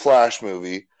will be a Flash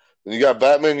movie. Then you got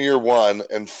Batman Year One,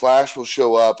 and Flash will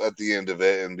show up at the end of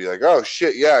it and be like, "Oh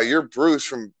shit, yeah, you're Bruce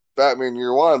from Batman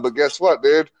Year One, but guess what,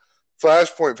 dude?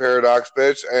 Flashpoint paradox,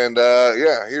 bitch." And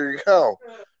yeah, here you go.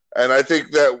 And I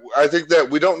think that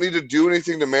we don't need to do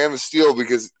anything to Man of Steel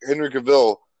because Henry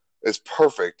Cavill is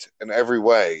perfect in every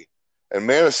way, and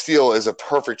Man of Steel is a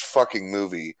perfect fucking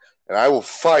movie. And I will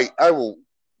fight. I will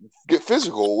get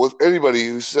physical with anybody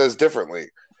who says differently.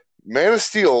 Man of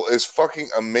Steel is fucking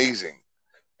amazing.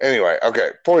 Anyway,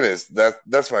 okay. Point is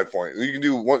that's my point. You can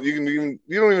do one. You don't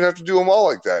even have to do them all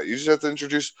like that. You just have to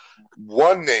introduce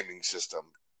one naming system.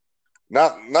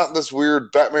 Not this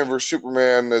weird Batman vs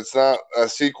Superman. It's not a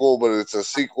sequel, but it's a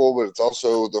sequel, but it's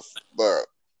also the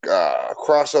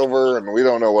crossover, and we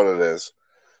don't know what it is.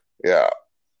 Yeah,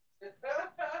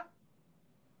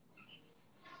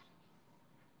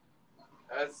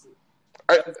 That's,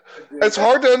 I, that's it's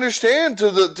hard to understand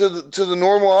to the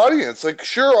normal audience. Like,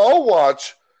 sure, I'll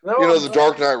watch, no, The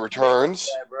Dark Knight Returns.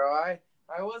 that, bro. I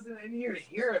wasn't in here to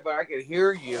hear it, but I could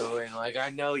hear you, and like I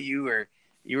know you were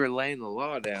laying the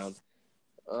law down.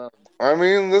 I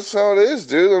mean, that's how it is,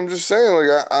 dude. I'm just saying,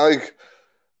 I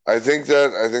think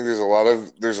there's a lot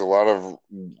of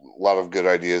good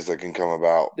ideas that can come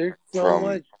about There's so from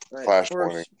much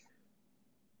flashpointing.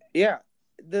 yeah,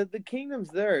 the kingdom's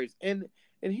theirs, and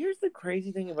here's the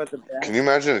crazy thing about the Can you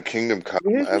imagine a Kingdom Come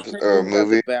here's the crazy thing about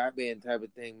movie? the Batman type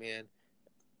of thing, man.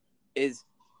 Is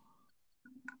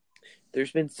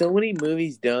there's been so many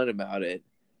movies done about it,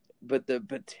 but the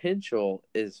potential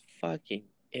is fucking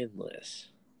endless.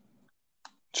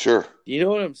 Sure. You know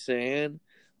what I'm saying?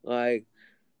 Like,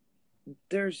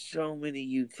 there's so many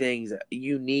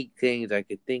unique things I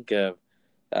could think of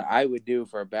that I would do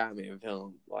for a Batman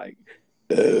film. Like,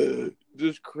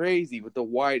 just crazy with the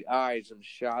white eyes, some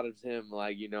shot of him,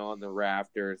 like, on the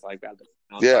rafters, like that.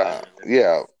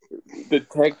 Yeah.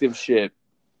 Detective shit.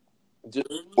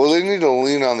 Well, they need to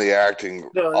lean on the acting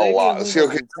a lot. See,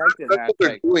 okay, detective that's what they're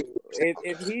aspect. doing.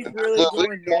 If he's really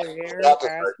doing that hair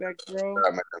aspect, bro,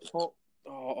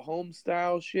 home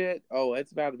style shit,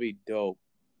 it's about to be dope.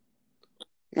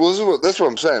 Well, that's what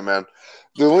I'm saying, man.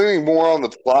 They're leaning more on the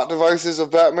plot devices of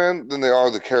Batman than they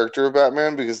are the character of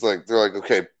Batman because, like, they're like,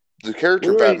 okay, the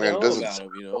character of Batman doesn't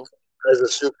sell as a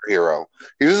superhero.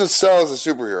 He doesn't sell as a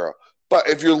superhero. But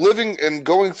if you're living and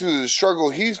going through the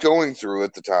struggle he's going through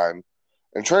at the time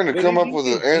and trying to come up with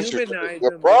an answer to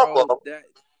the problem,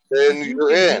 then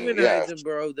you're in. Yeah, him,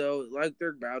 bro. Though, like they're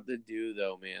about to do,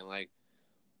 though, man. Like,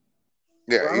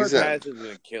 yeah, Robert he's in. Pattinson's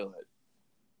gonna kill it.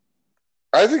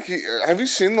 I think have you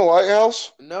seen The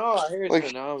Lighthouse? No, I hear it's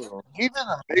phenomenal. He did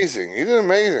amazing. It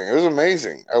was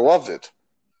amazing. I loved it.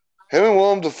 Him and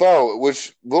Willem Dafoe,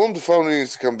 which Willem Dafoe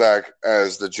needs to come back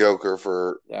as the Joker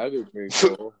for. That'd be pretty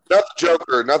cool. Not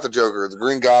the Joker, the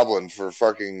Green Goblin for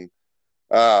fucking,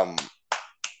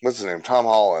 what's his name? Tom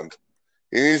Holland.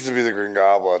 He needs to be the Green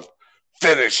Goblin.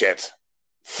 Finish it,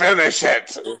 Willem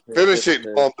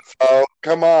Dafoe.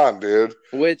 Come on, dude.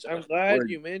 Which I'm glad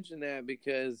you mentioned that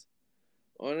because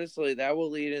honestly, that will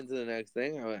lead into the next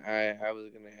thing I was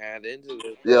going to add into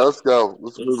this. Yeah, let's go.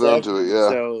 Let's move on to it.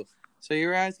 Yeah. So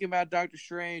you're asking about Doctor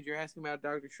Strange.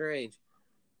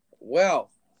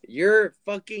 Well, your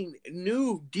fucking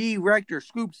new director,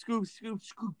 Scoop. Scoop.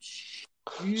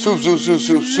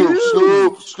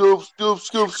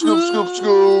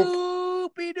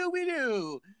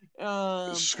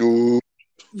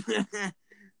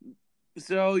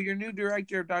 So your new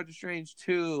director of Doctor Strange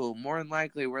 2, more than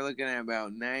likely, we're looking at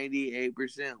about 98%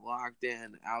 locked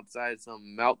in outside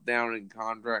some meltdown in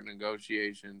contract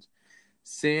negotiations.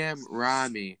 Sam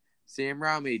Raimi,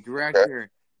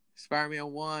 director,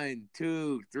 Spider-Man 1,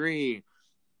 2, 3.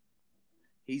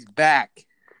 He's back.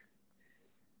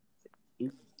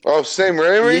 Oh, Sam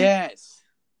Raimi? Yes.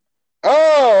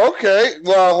 Oh, okay.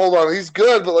 Well, hold on. He's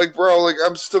good, but like, bro, like,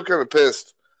 I'm still kind of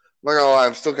pissed. I'm not gonna lie,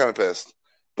 I'm still kind of pissed.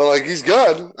 But like, he's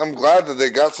good. I'm glad that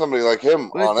they got somebody like him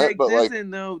on it. But like,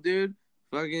 though, dude,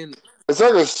 fucking, it's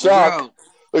not gonna suck. Bro.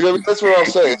 Like, I mean, that's what I'll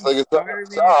say. It's like it's not gonna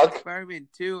suck. Spider-Man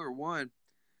 2 or 1.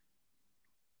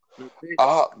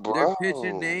 Bro. They're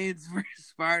pitching names for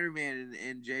Spider-Man,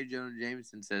 and J. Jonah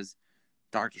Jameson says,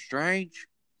 Doctor Strange?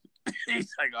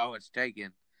 He's like, it's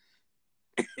taken.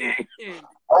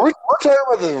 We're talking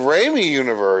about the Raimi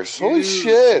universe. Dude, holy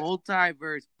shit.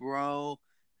 Multiverse, bro.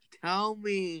 Tell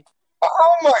me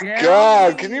Oh my Tell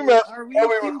God! Can you me, imagine are we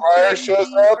Tobey too Maguire shows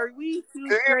crazy? up? Are we too Can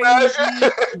you crazy imagine?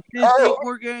 to think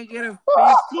we're gonna get a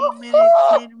 15-minute,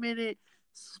 10-minute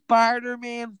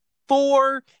Spider-Man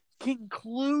 4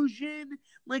 conclusion?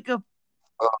 Like a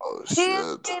Oh shit!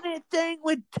 10-minute thing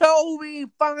with Toby,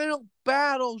 final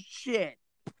battle shit.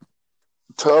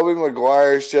 Tobey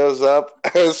Maguire shows up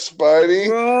as Spidey.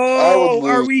 I would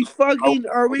Bro, lose.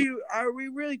 are we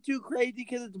really too crazy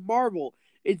because it's Marvel?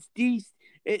 It's DC,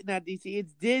 not DC,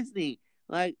 it's Disney.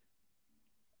 Like,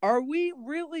 are we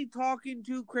really talking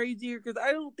too crazy here? Because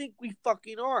I don't think we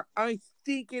fucking are. I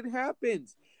think it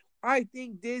happens. I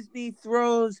think Disney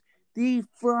throws the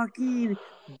fucking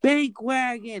bank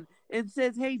wagon and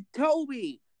says, hey,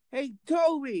 Toby,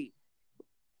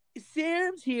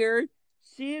 Sam's here.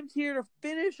 Sam's here to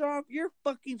finish off your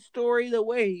fucking story the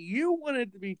way you want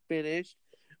it to be finished.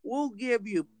 We'll give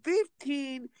you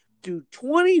 15 to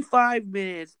 25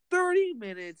 minutes, 30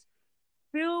 minutes,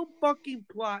 film fucking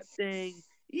plot thing.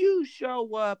 You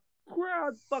show up,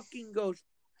 crowd fucking goes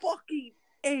fucking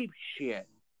ape shit.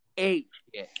 Ape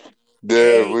shit.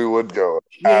 Dude, Ape we would go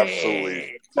absolutely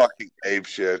shit. fucking ape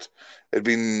shit. It'd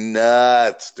be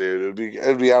nuts, dude.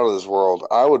 It'd be out of this world.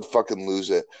 I would fucking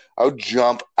lose it. I would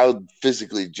jump. I would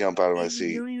physically jump out of my And you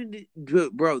seat. don't even do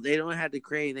it, bro. They don't have to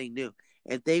create anything new.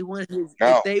 If they want No, he just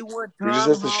Tom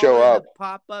has to show Holland to up.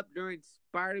 pop up during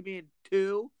Spider-Man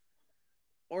 2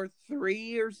 or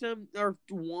 3 or some or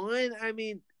 1, I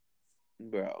mean,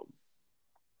 bro.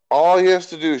 All he has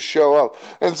to do is show up.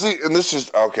 And see, and this is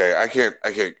okay. I can't.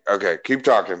 Okay, keep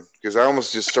talking because I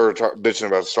almost just started bitching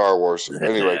about Star Wars.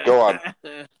 Anyway, go on.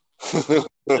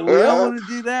 We don't want to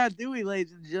do that, do we,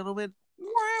 ladies and gentlemen?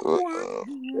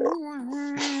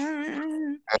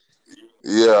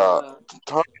 Yeah,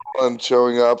 Tom Holland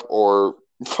showing up or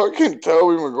fucking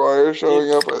Tobey Maguire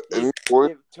showing up at any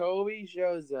point. If Toby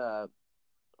shows up,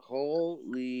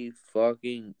 holy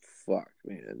fucking fuck,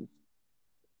 man.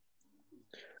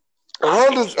 How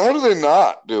do they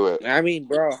not do it? I mean,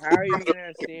 bro, how are you gonna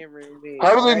have Sam Raimi?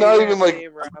 How do they not even like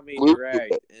Sam Raimi allude to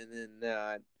direct it? and then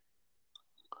not?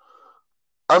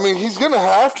 I mean, he's gonna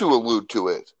have to allude to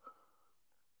it.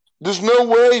 There's no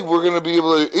way we're gonna be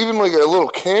able to even like a little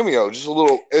cameo, just a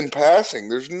little in passing.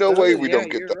 There's no way we Yeah,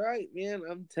 don't get you're that. right, man.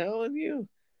 I'm telling you,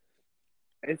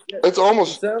 It's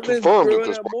almost something's confirmed at brewing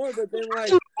this up point. more. But then,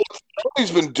 like, What he's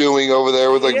been doing over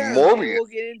there with like yeah, Morbius.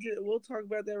 we'll talk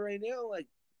about that right now. Like,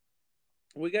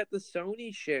 we got the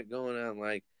Sony shit going on.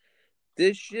 Like,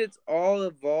 this shit's all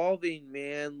evolving,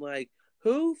 man. Like,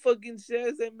 who fucking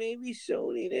says that maybe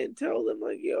Sony didn't tell them,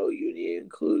 like, yo, you need to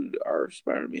include our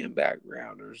Spider-Man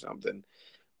background or something?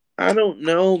 I don't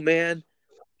know, man.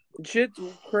 Shit's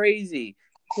crazy.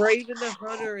 Kraven the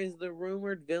Hunter is the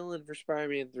rumored villain for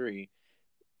Spider-Man 3.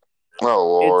 Oh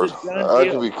Lord, It's a done that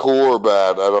deal. could be cool or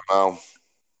bad. I don't know.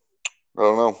 But I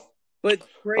don't know how I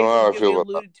Kraven's gonna be feel about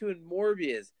that. alluded to in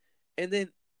Morbius. And then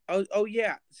oh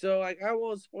yeah. So like I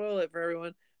won't spoil it for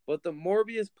everyone, but the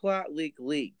Morbius plot leaked.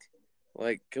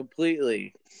 Like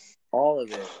completely. All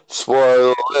of it.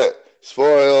 Spoil it.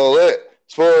 Spoil it.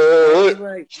 Spoil I it. mean,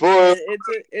 like, Spoil. man,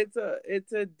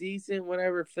 it's a decent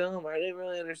whatever film. I didn't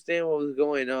really understand what was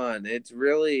going on. It's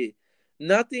really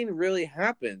nothing really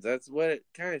happens. That's what it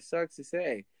kind of sucks to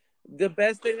say. The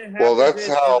best thing that Well, happens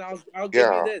that's how. is I'll give you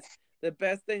Yeah. this. The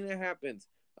best thing that happens,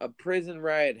 a prison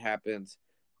riot happens,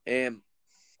 and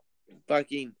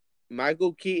fucking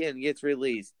Michael Keaton gets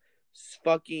released.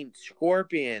 Fucking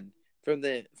Scorpion from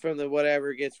the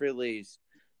whatever gets released.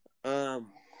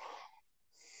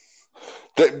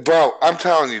 Bro, I'm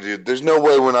telling you, dude. There's no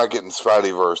way we're not getting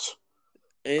Spideyverse.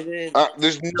 And then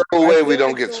There's no I way we feel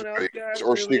don't like get someone else Spideyverse got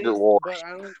or Secret released, Wars.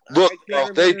 but Look, I bro,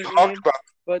 can't they remember her talked name. about.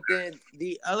 But then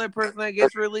the other person that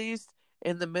gets released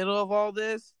in the middle of all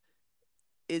this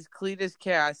is Cletus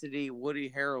Cassidy, Woody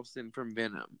Harrelson from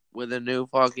Venom with a new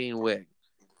fucking wig.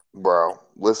 Bro,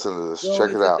 listen to this. So Check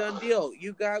it's it a out. done deal.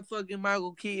 You got fucking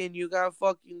Michael Keaton, you got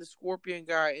fucking the Scorpion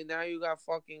guy, and now you got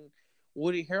fucking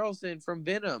Woody Harrelson from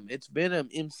Venom. It's Venom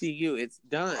MCU. It's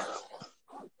done.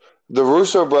 The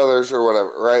Russo brothers or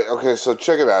whatever, right? Okay, so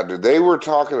check it out, dude. They were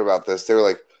talking about this. They were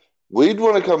like, we'd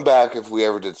want to come back if we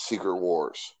ever did Secret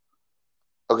Wars.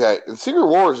 Okay, and Secret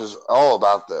Wars is all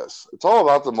about this. It's all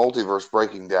about the multiverse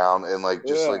breaking down and like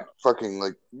just like fucking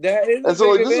like that is and a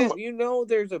so big like this event. is You know,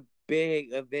 there's a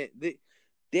big event.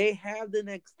 They have the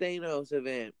next Thanos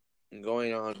event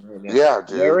going on right now. yeah,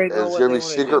 They dude. already know It's what gonna they be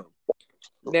want to Secret. do.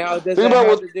 Now, does Think that about have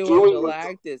what to do they're with doing with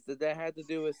Galactus? Does that have to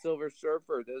do with Silver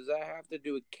Surfer? Does that have to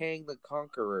do with Kang the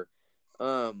Conqueror?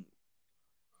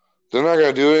 They're not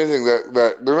going to do anything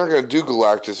that they're not going to do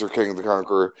Galactus or King the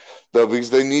Conqueror though, because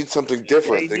they need something They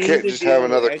different. They need can't to just have do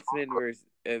another. X-Men versus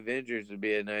Avengers would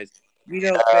be a nice.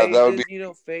 That would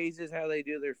be Phases, how they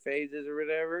do their phases or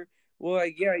whatever. Well,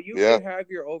 like, yeah, you yeah. could have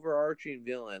your overarching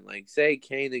villain, like, say,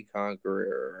 Kane the Conqueror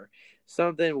or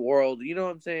something world. You know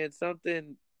what I'm saying?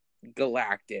 Something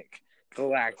galactic.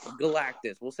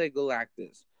 Galactus. We'll say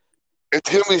Galactus. It's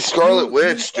going to be Scarlet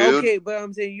Witch, dude. Okay, but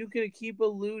I'm saying you could keep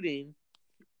alluding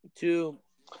to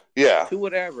Yeah. to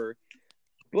whatever,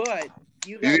 but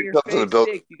you got your phase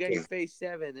 6, you got your phase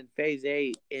 7, and phase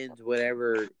 8 ends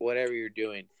whatever you're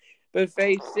doing. But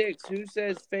phase 6, who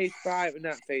says phase 5?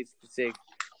 Not phase 6,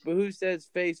 but who says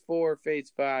phase 4,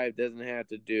 phase 5 doesn't have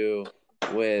to do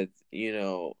with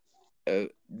the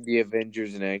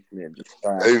Avengers and X-Men?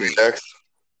 AVX.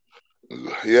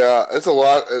 Yeah, it's a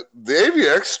lot. The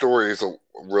AVX story is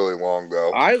really long,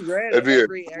 though. I read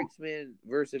every X-Men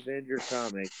versus Avengers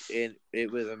comic, and it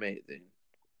was amazing.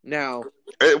 Now,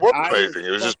 it was amazing. It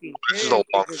was just a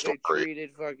long story. They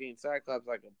treated fucking Cyclops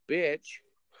like a bitch.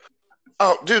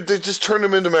 Oh, dude, they just turned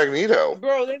him into Magneto.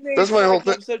 Bro, they made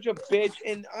Cyclops such a bitch,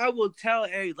 and I will tell,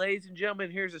 hey, ladies and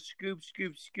gentlemen, here's a scoop,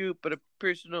 but a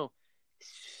personal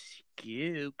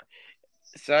scoop.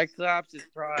 Cyclops is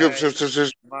probably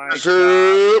my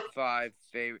top 5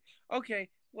 favorite. Okay,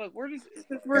 look, we're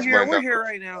here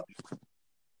right now.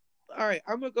 All right,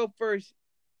 I'm gonna go first.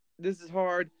 This is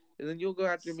hard, and then you'll go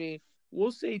after me.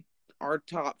 We'll say our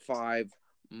top 5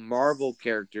 Marvel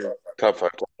characters. Top 5.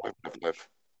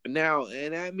 Now,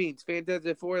 and that means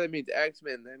Fantastic Four. That means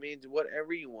X-Men. That means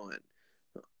whatever you want.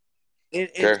 And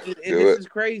this is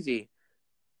crazy.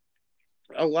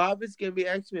 A lot of it's gonna be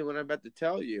X-Men. What I'm about to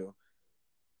tell you.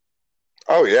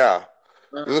 Oh yeah,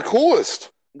 they're the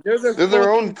coolest. They're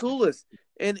their own coolest.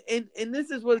 And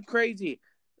this is what's crazy.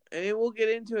 And we'll get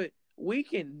into it.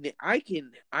 I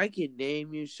can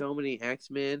name you so many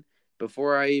X-Men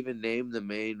before I even name the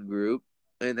main group,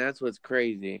 and that's what's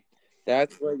crazy.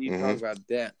 That's what you talk about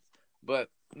depth. But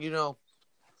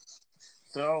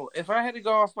so if I had to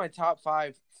go off my top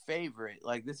 5 favorite,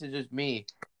 like this is just me.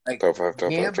 Like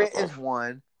Gambit is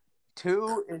 1.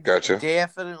 2 is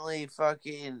definitely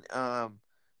fucking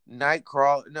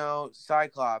Nightcrawler. No,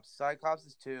 Cyclops. Cyclops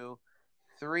is 2.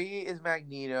 3 is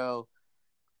Magneto.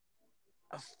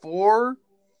 4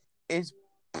 is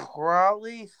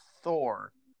probably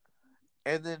Thor.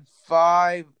 And then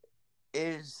 5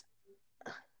 is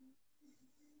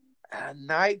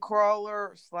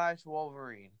Nightcrawler /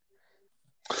 Wolverine.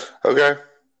 Okay.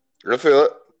 I feel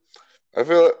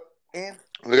it.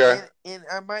 And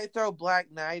I might throw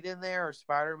Black Knight in there or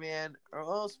Spider-Man.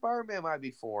 Oh, Spider-Man might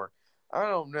be 4. I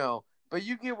don't know. But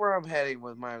you get where I'm heading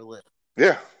with my list.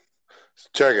 Yeah.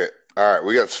 Check it. All right.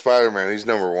 We got Spider-Man. He's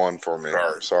number 1 for me.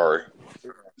 Sorry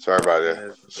about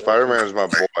it. Spider-Man is my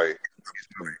boy.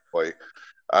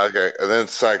 Okay. And then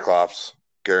Cyclops.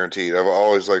 Guaranteed. I've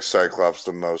always liked Cyclops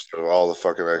the most of all the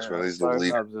fucking X-Men. He's the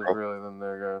lead. Cyclops is really the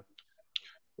nigga.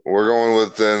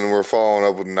 We're following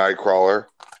up with Nightcrawler.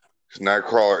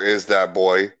 Nightcrawler is that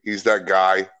boy. He's that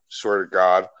guy. Swear to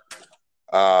God.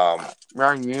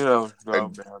 Magneto,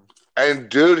 man. And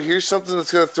dude, here's something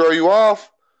that's gonna throw you off.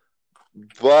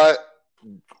 But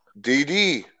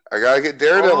DD, I gotta get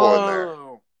Daredevil in there.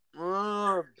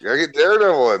 Gotta get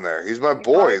Daredevil in there. He's my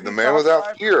boy, the man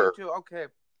without fear. Okay.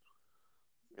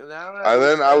 And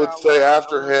then I would say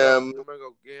after him, I'm gonna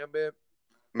go Gambit,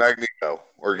 Magneto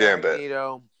or Gambit.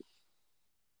 Magneto,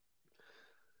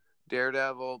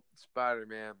 Daredevil,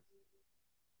 Spider-Man.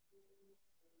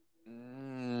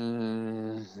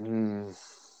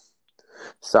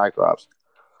 Cyclops.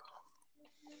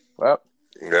 Well,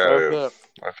 yeah,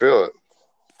 I feel it.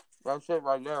 That's it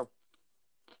right now.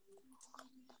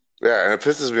 Yeah, and it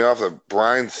pisses me off that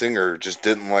Bryan Singer just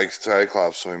didn't like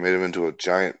Cyclops, so he made him into a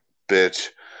giant bitch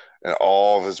in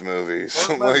all of his movies.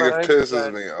 It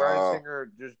pisses me off. Bryan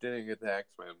Singer just didn't get the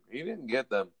X-Men. He didn't get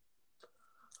them.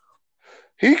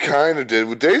 He kind of did.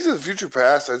 With Days of the Future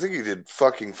Past, I think he did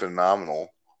fucking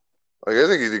phenomenal. Like, I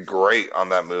think he did great on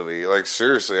that movie. Like,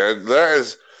 seriously, that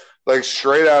is like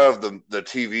straight out of the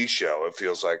TV show. It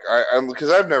feels like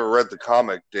because I've never read the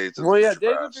comic Days of the Future Past.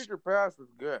 Days of the Future Past was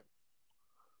good.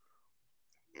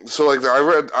 So like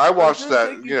I watched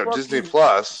that Disney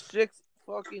Plus. 6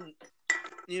 fucking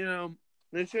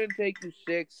it shouldn't take you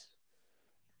six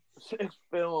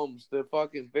films to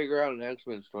fucking figure out an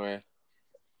X-Men story.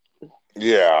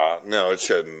 Yeah, no, it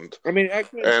shouldn't. I mean,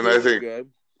 X-Men I think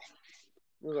good.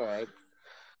 It was alright.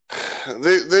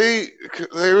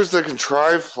 There was the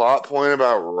contrived plot point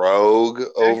about Rogue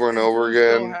over and over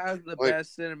again. Still has the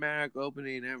best cinematic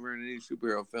opening ever in any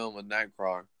superhero film with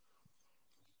Nightcrawler.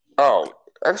 Oh,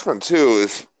 X-Men 2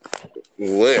 is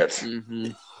lit.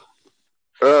 Mm-hmm.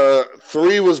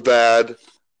 3 was bad.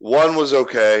 1 was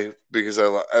okay because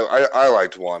I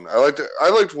liked 1. I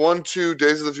liked 1, 2,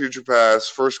 Days of the Future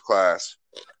Past, First Class,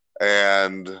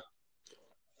 and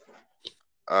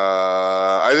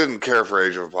I didn't care for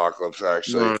Age of Apocalypse.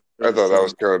 Actually, No, I thought that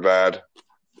was kind of bad.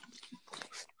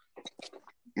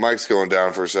 Mike's going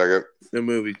down for a second. the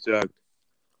movie sucked.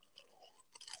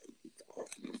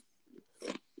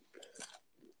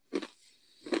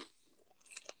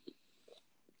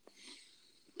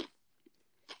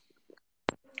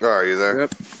 Oh, are you there?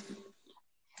 Yep.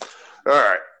 All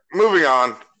right, moving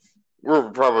on.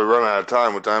 We're probably running out of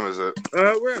time. What time is it?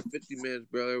 We're at 50 minutes,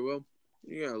 brother. Well,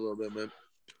 you got a little bit, man.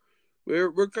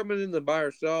 We're coming in the buy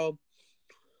or sell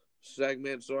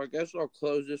segment, so I guess I'll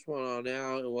close this one on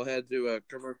out, and we'll head to a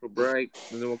commercial break,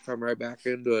 and then we'll come right back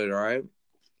into it. All right?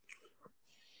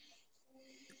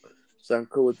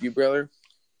 Sound cool with you, brother?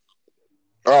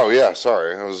 Oh yeah,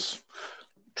 sorry, I was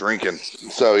drinking.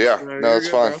 So yeah, no, it's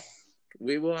fine. Bro.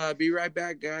 We will be right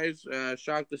back, guys.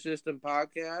 Shock the System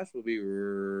podcast. We'll be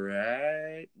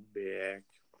right back.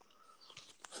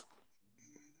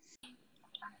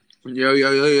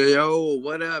 Yo,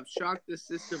 what up? Shock the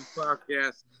System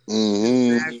podcast.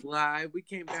 Back live. We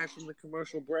came back from the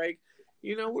commercial break.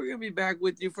 You know, we're going to be back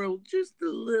with you for just a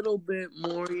little bit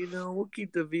more. You know, we'll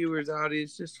keep the viewers'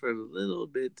 audience just for a little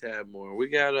bit tab more. We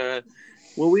got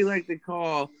what we like to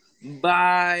call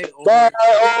buy or sell.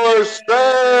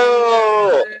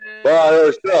 Buy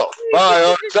or sell. Buy or sell. Buy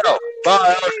or sell.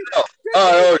 Buy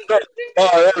or sell.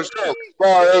 Buy or sell.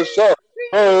 Buy or sell.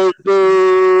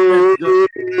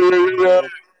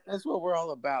 That's what we're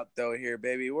all about, though, here,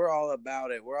 baby. We're all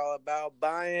about it. We're all about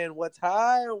buying what's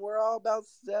high, and we're all about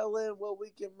selling what we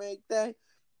can make that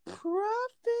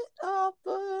profit off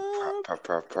of.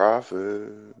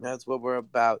 Profit. That's what we're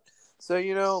about. So,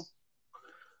 you know,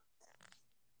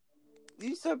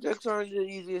 these subjects aren't the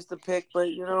easiest to pick, but,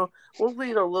 you know, we'll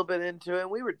lead a little bit into it.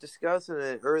 We were discussing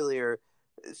it earlier.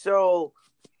 So,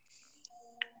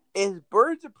 is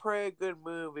Birds of Prey a good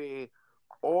movie,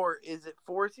 or is it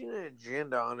forcing an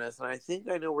agenda on us? And I think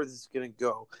I know where this is going to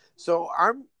go. So,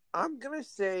 I'm going to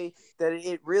say that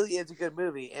it really is a good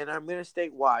movie, and I'm going to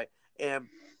state why. And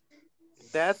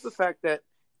that's the fact that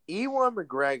Ewan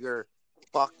McGregor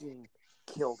fucking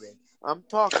killed it. I'm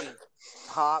talking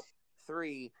top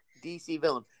 3 DC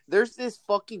villain. There's this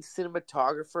fucking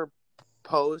cinematographer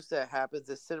pose that happens,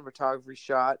 this cinematography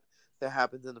shot that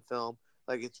happens in the film.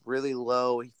 Like, it's really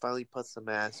low. He finally puts the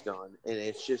mask on, and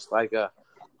it's just like a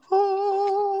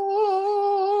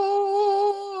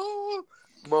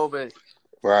moment.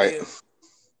 Right.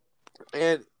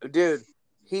 And dude,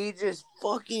 he just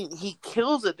he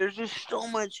kills it. There's just so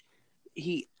much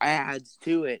he adds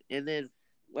to it. And then,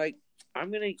 like, and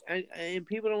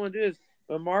people don't want to do this,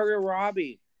 but Margot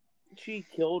Robbie, she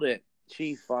killed it.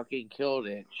 She fucking killed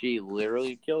it. She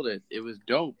literally killed it. It was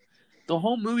dope. The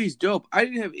whole movie's dope. I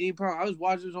didn't have any problem. I was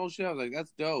watching this whole shit. I was like,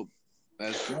 that's dope.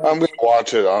 That's dope. I'm going to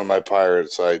watch it on my pirate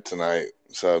site tonight,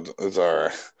 so it's all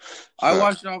right. I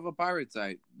watched it off a pirate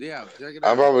site. Yeah, check it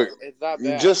out. It's not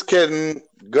bad. Just kidding.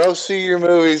 Go see your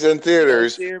movies in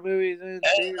theaters. Go see your movies in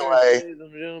theaters, ladies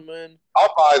and gentlemen.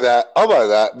 I'll buy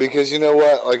that because you know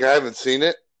what? Like, I haven't seen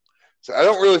it, so I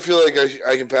don't really feel like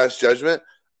I can pass judgment.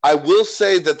 I will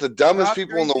say that the dumbest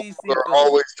people in the world are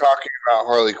always talking about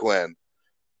Harley Quinn.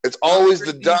 It's always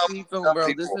the dumb film, bro.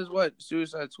 people. This is what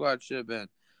Suicide Squad should have been.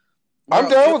 Bro, I'm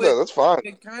down with that. That's fine.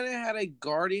 It kind of had a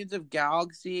Guardians of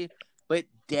Galaxy, but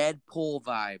Deadpool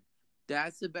vibe.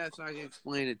 That's the best I can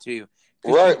explain it to you.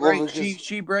 Right.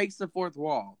 She breaks the fourth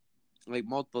wall, like,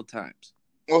 multiple times.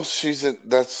 Well, DC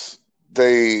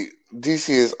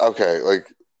is okay.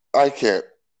 Like, I can't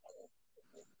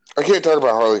talk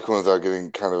about Harley Quinn without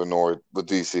getting kind of annoyed with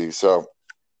DC. So,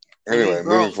 anyway,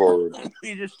 moving forward.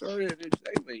 You just started a new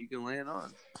segment. You can land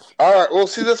on. All right. Well,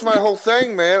 see, that's my whole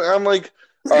thing, man. I'm like,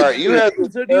 all right, you have.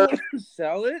 So do you want to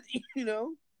sell it? You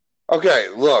know. Okay,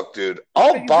 look, dude.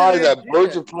 I'll buy that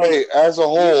Birds of Prey as a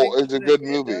whole is a good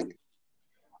movie.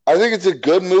 I think it's a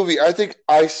good movie. I think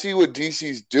I see what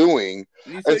DC's doing,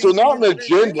 and so not an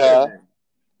agenda.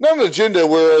 Not an agenda,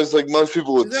 whereas like most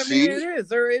people would see. It is.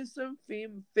 There is some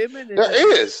feminism.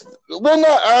 There is. Well,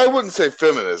 I wouldn't say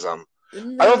feminism.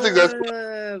 I don't think that's. I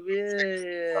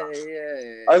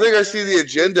think I see the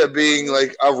agenda being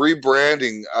like a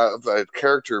rebranding of a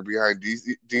character behind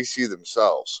DC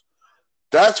themselves.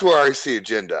 That's where I see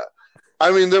agenda.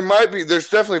 I mean, there's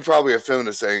definitely probably a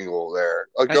feminist angle there.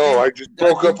 Like, I just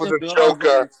broke up with Ahsoka. What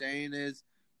you're saying is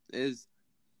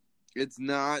it's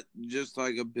not just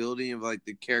like a building of like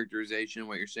the characterization.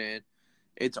 What you're saying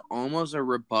it's almost a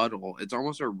rebuttal. It's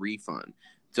almost a refund.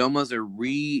 It's almost a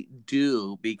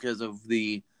redo because of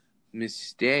the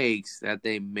mistakes that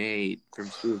they made from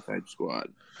Suicide Squad.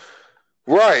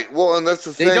 Right. Well, and that's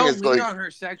the They thing. don't Is lean like on her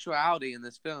sexuality in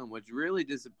this film, which really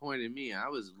disappointed me. I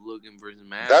was looking for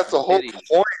some ass that's and the whole titties.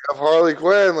 point of Harley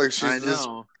Quinn. Like I she's this.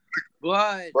 know.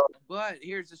 But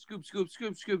here's the scoop. Soup.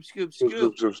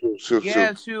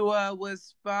 Guess who was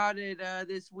spotted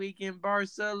this week in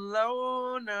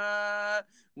Barcelona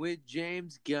with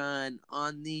James Gunn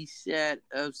on the set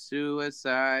of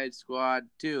Suicide Squad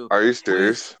 2? Are you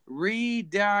serious? With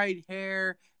re-dyed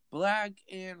hair, black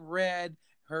and red,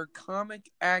 her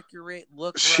comic accurate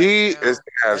look She right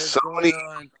now has so many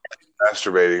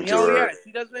masturbating to Oh her. yeah,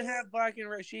 she doesn't have black and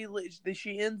red. She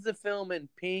ends the film in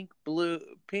pink.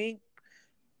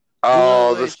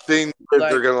 Oh, the bluish, scene kids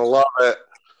are gonna love it.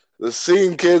 The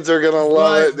scene kids are gonna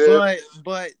love it, dude.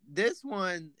 But this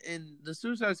one in the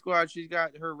Suicide Squad, she's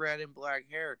got her red and black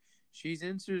hair. She's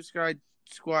in Suicide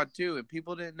Squad 2, and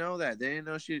people didn't know that. They didn't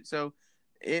know she. So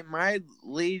it might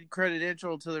lead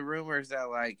credential to the rumors that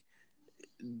like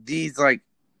these like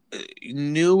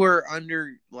newer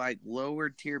under like lower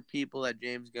tier people that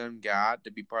James Gunn got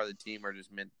to be part of the team are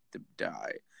just meant to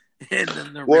die. And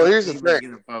then the here's the team thing. is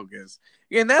going to focus.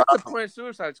 And that's the point of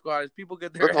Suicide Squad is people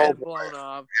get their head blown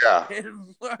off. Yeah.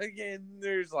 And fucking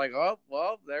there's like, oh,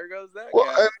 well, there goes that Well,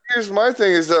 guy. and here's my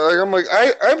thing is that like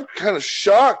I'm kind of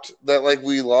shocked that like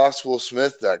we lost Will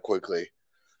Smith that quickly.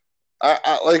 I'm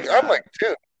like,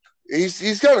 dude,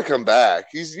 he's got to come back.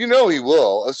 He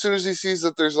will as soon as he sees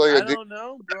that there's like I don't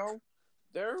know, bro.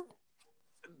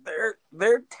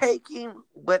 They're taking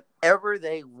whatever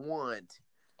they want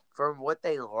from what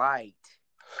they liked,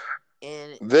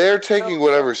 and they're taking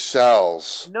whatever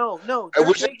sells. No,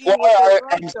 which is why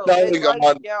I'm selling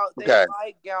on. Okay,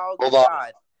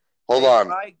 hold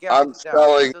on. I'm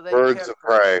selling Birds of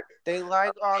Prey. They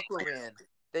like Aquaman.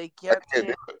 They kept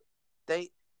him. They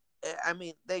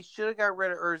should have got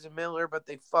rid of Ezra Miller, but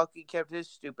they fucking kept his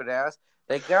stupid ass.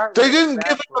 They didn't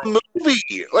give him a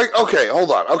movie. Like, okay,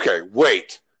 hold on. Okay,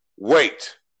 wait.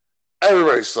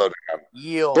 Everybody slow down.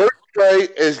 Yield. Birds of Prey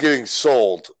is getting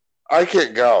sold. I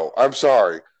can't go. I'm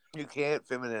sorry. You can't,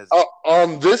 feminism.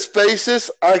 On this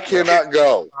basis, I cannot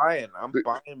go. I'm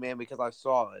buying, man, because I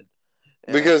saw it.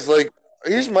 Because, like,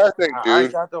 here's my thing, dude. I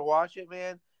got to watch it,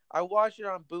 man. I watched it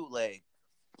on bootleg.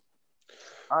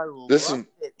 I loved it.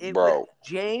 It was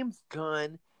James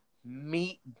Gunn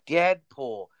meet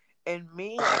Deadpool. And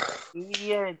me, as a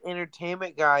media and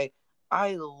entertainment guy,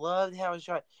 I loved how it was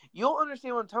shot. You'll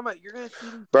understand what I'm talking about. You're going to see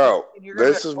bro,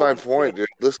 this is my point, dude.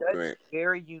 Listen to me.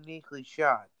 Very uniquely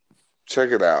shot.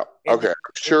 Check it out. Okay, I'm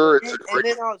sure it's and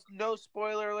then no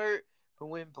spoiler alert, but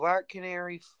when Black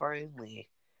Canary finally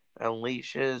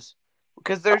unleashes,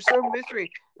 because there's some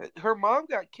mystery. Her mom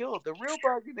got killed. The real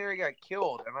Black Canary got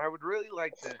killed, and I would really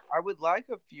like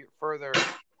a few further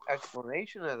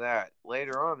explanation of that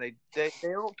later on. They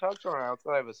don't touch on it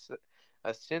outside of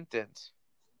a sentence,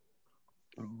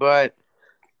 but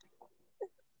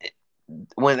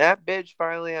when that bitch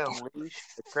finally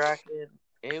unleashed the Kraken,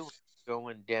 it was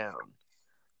going down.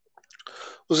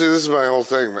 Well, see, this is my whole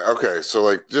thing. Okay, so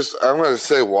like, I'm going to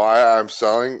say why I'm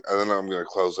selling, and then I'm going to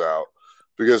close out.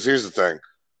 Because here's the thing.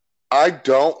 I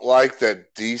don't like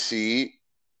that DC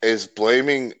is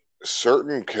blaming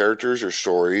certain characters or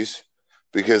stories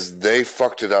because they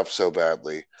fucked it up so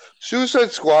badly.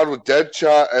 Suicide Squad with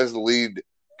Deadshot as the lead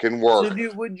can work.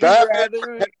 So would you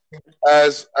rather...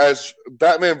 as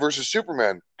Batman versus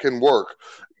Superman can work.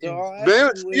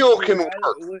 Man of Steel can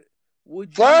work.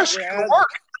 Flash can work.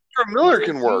 Miller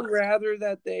can work.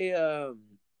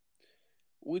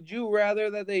 Would you rather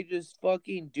that they just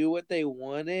fucking do what they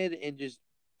wanted and just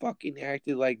fucking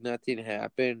acted like nothing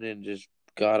happened and just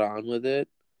got on with it?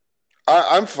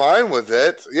 I'm fine with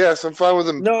it. Yes, I'm fine with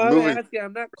them. No,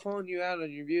 I'm not calling you out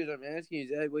on your views. I'm asking you,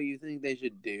 is that what you think they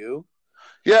should do?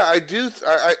 Yeah, I do.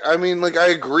 I mean, like, I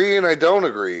agree and I don't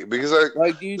agree because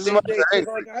do you think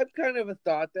I've kind of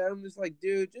thought that I'm just like,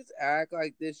 dude, just act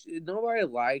like this. Nobody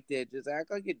liked it. Just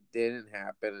act like it didn't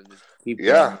happen and just keep.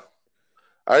 Yeah,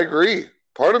 I agree.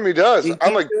 Part of me does.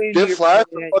 I'm like, give Flash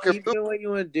keep doing what you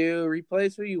want to do,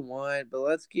 replace what you want, but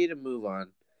let's keep it move on.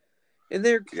 And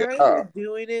they're kind of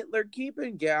doing it. They're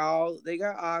keeping Gal. They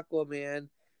got Aquaman.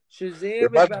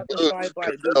 Shazam is about to fly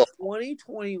by.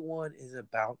 2021 is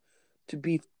about to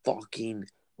be fucking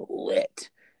lit,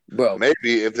 bro.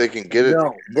 Maybe if they can get it.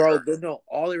 No, bro. No,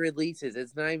 all the releases.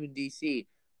 It's not even DC,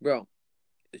 bro.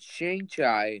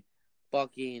 Shang-Chi,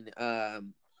 fucking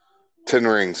 10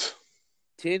 Rings.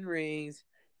 10 Rings,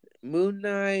 Moon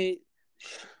Knight.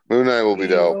 Moon Knight will be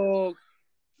dope.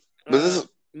 But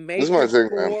This is my Matrix thing,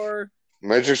 man. 4,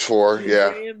 Matrix 4,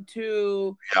 yeah. Shazam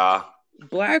 2, Yeah.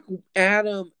 Black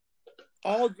Adam,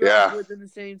 all dropped Yeah. within the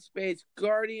same space.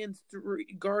 Guardians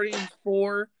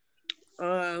 4.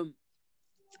 God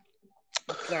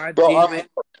Bro, damn it.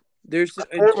 There's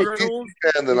more of a Eternals.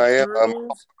 DC fan than I am.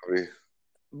 Eternals.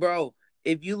 Bro,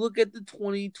 if you look at the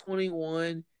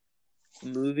 2021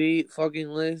 movie fucking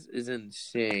list, is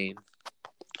insane.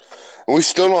 We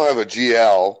still don't have a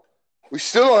GL. We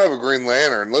still don't have a Green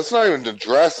Lantern. Let's not even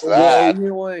address Well, that.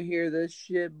 you want to hear this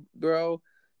shit, bro?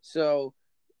 So,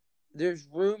 there's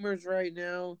rumors right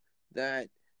now that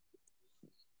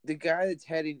the guy that's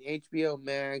heading HBO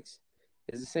Max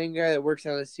is the same guy that works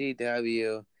on the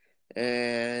CW.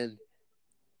 And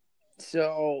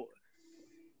so,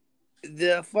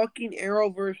 the fucking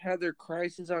Arrowverse had their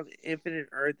Crisis on Infinite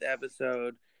Earth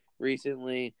episode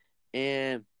recently.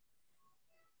 And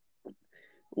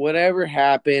whatever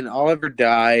happened, Oliver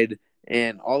died,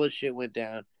 and all the shit went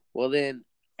down. Well, then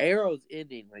Arrow's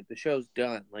ending, like the show's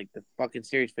done, like the fucking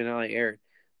series finale aired.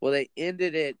 Well, they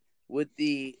ended it with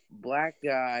the black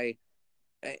guy,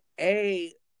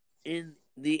 in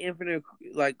the Infinite,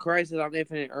 like Crisis on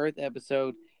Infinite Earth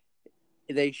episode.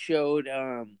 They showed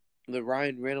the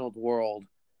Ryan Reynolds world,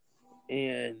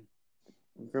 and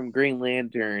from Green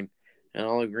Lantern. And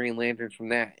all the Green Lanterns from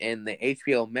that. And the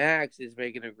HBO Max is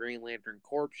making a Green Lantern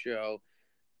Corps show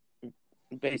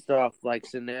based off like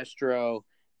Sinestro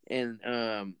and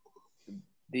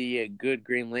the good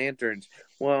Green Lanterns.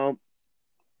 Well,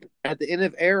 at the end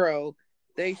of Arrow,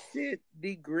 they sent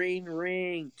the green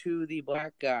ring to the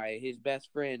black guy, his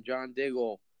best friend, John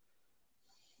Diggle.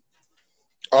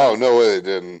 Oh, no way they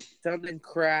didn't. Something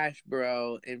crashed,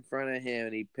 bro, in front of him,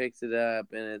 and he picks it up,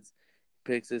 and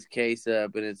picks his case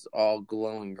up, and it's all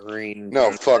glowing green.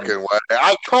 No fucking way.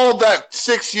 I called that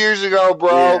 6 years ago,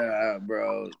 bro. Yeah,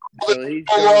 bro. So he's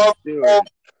John Stewart.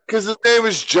 Because his name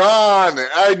is John.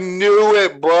 I knew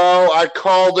it, bro. I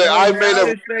called it. So I now made a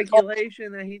there's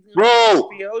speculation that he's bro.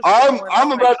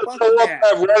 I'm about to fuck pull up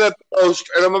that Reddit post,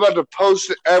 and I'm about to post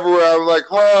it everywhere. I'm like,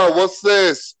 oh, what's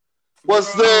this?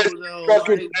 What's this?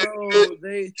 Fucking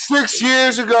bro, 6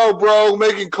 years ago, bro,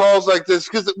 making calls like this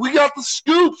because we got the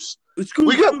scoops.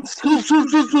 We got scoops.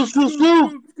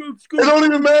 It don't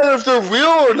even matter if they're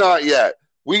real or not yet.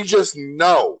 We just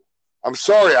know. I'm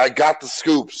sorry, I got the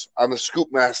scoops. I'm a scoop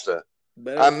master.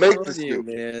 But I make the you, scoops.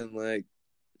 man. Like,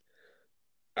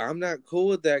 I'm not cool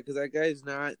with that because that guy's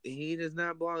not. He does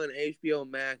not belong on HBO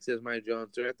Max as my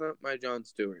Jon Stewart. That's not my Jon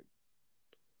Stewart.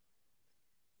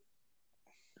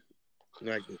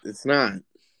 Like, it's not.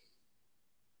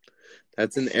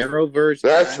 That's an Arrowverse.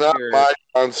 That's not my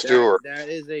Jon Stewart. That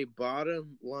is a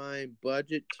bottom line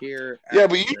budget tier. Yeah,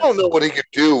 but you don't know what he could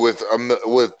do with a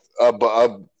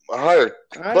higher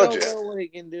budget. I don't know what he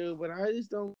can do, but I just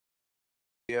don't.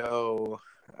 Yo,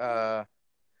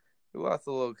 we lost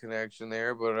a little connection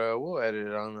there, but we'll edit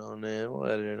it on in. We'll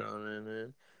edit it on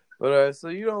in. But so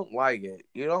you don't like it?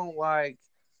 You don't like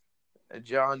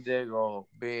John Diggle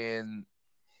being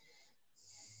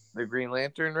the Green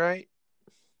Lantern, right?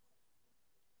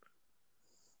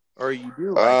 Or you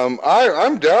do? Like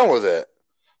I'm down with it.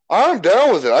 I'm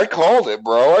down with it. I called it,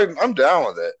 bro. I'm down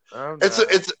with it.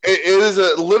 It is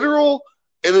a literal.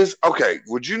 It is okay.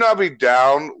 Would you not be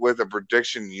down with a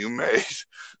prediction you made?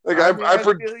 Like I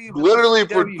literally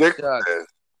predicted this.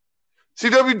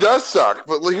 CW does suck,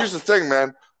 but here's the thing,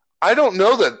 man. I don't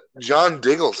know that John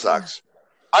Diggle sucks.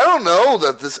 I don't know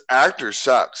that this actor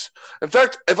sucks. In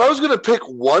fact, if I was going to pick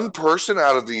one person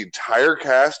out of the entire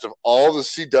cast of all the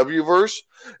CW verse,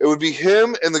 it would be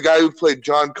him and the guy who played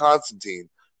John Constantine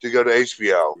to go to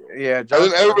HBO. Yeah, and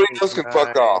then everybody else can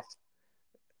fuck off.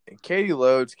 Katie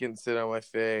Lodes can sit on my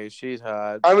face. She's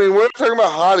hot. I mean, we're not talking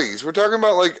about hotties. We're talking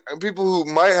about like people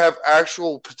who might have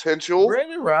actual potential.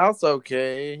 Brandon Routh's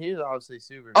okay. He's obviously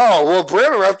Superman. Oh well,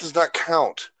 Brandon Routh does not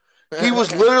count. He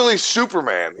was literally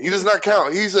Superman. He does not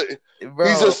count. He's a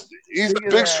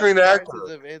big screen actor.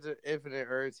 Of Infinite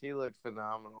Earths, he looked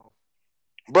phenomenal.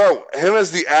 Bro, him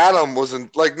as the Atom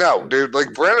wasn't like no, dude.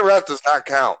 Like Brandon Routh does not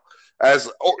count as.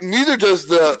 Neither does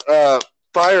the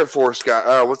Fire Force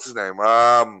guy. What's his name?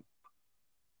 Oh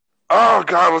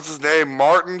God, what's his name?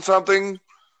 Martin something.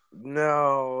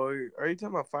 No, are you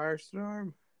talking about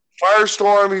Firestorm?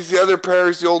 Firestorm. He's the other pair.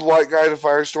 He's the old white guy to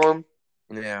Firestorm.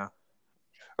 Yeah.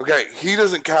 Okay, he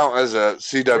doesn't count as a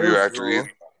CW actor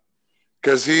either.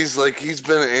 Because he's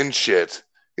been in shit.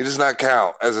 He does not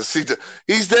count as a CW.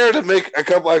 He's there to make a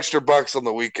couple extra bucks on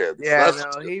the weekends. Yeah,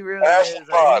 he really is. He's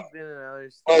been in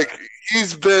other stuff. Like,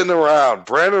 he's been around.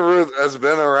 Brandon Routh has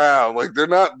been around. Like, they're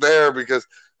not there because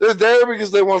They're there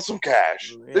because they want some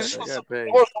cash. Yeah, They just I want got some, paid.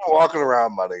 they want some walking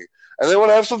around money, and they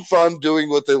want to have some fun doing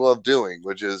what they love doing,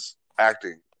 which is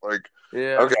acting. Like,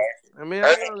 Yeah. okay, I mean,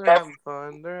 I know they're having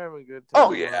fun. They're having a good time.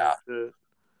 Oh, yeah. It'll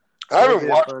I be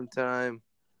a haven't fun time.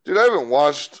 Dude, I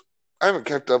haven't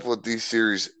kept up with these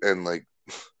series, and like,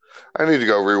 I need to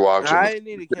go rewatch them. I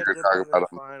need to catch up on the about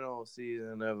them. final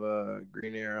season of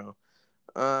Green Arrow.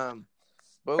 But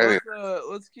Anyway.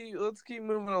 let's keep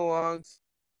moving along.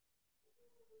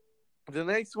 The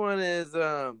next one is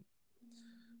so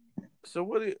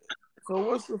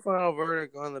what's the final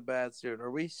verdict on the Batsuit?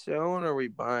 Are we selling or are we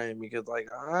buying? Because like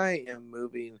I am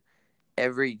moving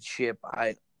every chip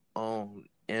I own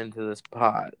into this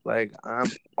pot. Like I'm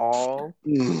all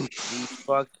the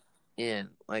fuck in.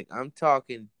 Like I'm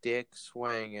talking dick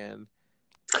swinging.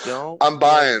 I'm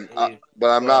buying, but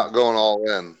I'm not going all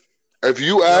in. If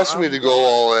you ask me to go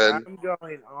all in, I'm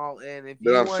going all in. If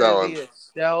then you I'm wanted selling. me to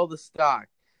sell the stock,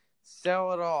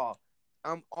 sell it all.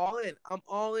 I'm all in. I'm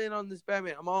all in on this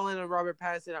Batman. I'm all in on Robert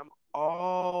Pattinson. I'm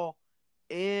all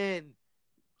in.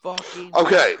 Fucking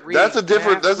Okay, that's a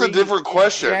different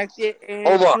question. Inject it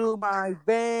Hold on. into my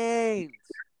veins.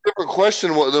 Different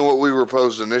question than what we were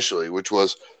posed initially, which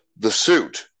was the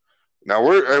suit. Now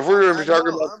if we're going to be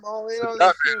talking about, I'm all in on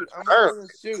the suit. I'm all in the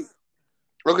suit.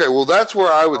 Okay, well that's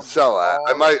where I would sell at.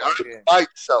 I might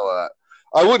sell at.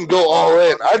 I wouldn't go all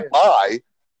in. I'd buy,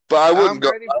 but I wouldn't go.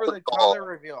 I'm ready for the color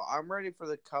reveal. I'm ready for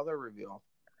the color reveal.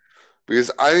 Because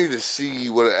I need to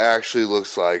see what it actually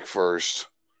looks like first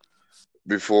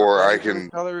before I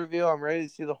can. Color reveal. I'm ready to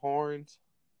see the horns.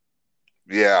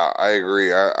 Yeah, I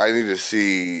agree. I need to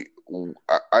see.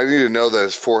 I need to know that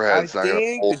his forehead's not going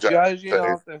to hold. Judging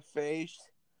off the face,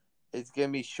 it's going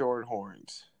to be short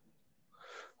horns.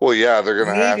 Well, yeah, they're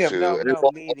going to have to.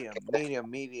 No, medium.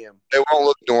 They won't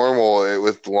look normal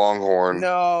with long horn.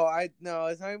 No, it's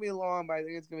not going to be long, but I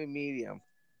think it's going to be medium.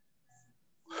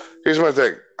 Here's my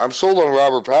thing. I'm sold on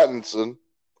Robert Pattinson.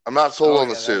 I'm not sold on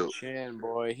the suit. That chin,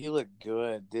 boy, he looked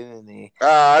good, didn't he?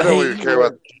 I don't even care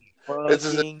about. It's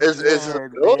his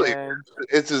ability. Man.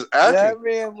 It's his acting. That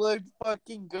man looked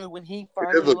fucking good when he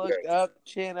finally looked up,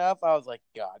 chin up. I was like,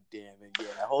 God damn it,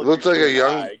 yeah. It looks like a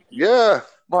young, yeah.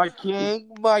 My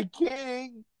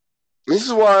king. This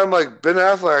is why I'm like, Ben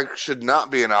Affleck should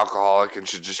not be an alcoholic and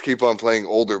should just keep on playing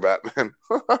older Batman.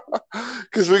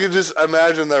 Because we can just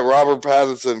imagine that Robert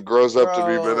Pattinson grows up to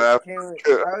be Ben Affleck.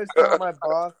 I was telling my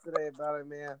boss today about it,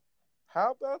 man.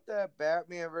 How about that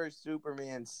Batman vs.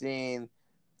 Superman scene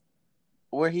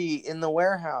where he in the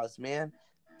warehouse, man?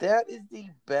 That is the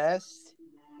best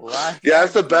live. Yeah,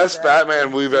 it's the best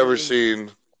Batman we've ever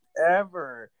seen.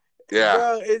 Ever. Yeah.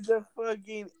 Bro, it's a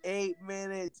fucking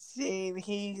 8-minute scene.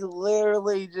 He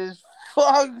literally just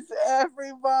fucks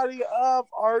everybody up.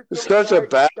 It's such a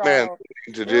Batman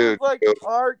thing to do. It's like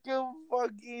Arkham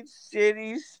fucking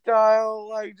City style,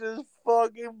 like just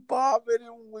fucking bobbing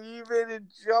and weaving and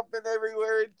jumping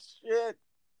everywhere and shit.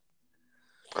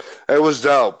 It was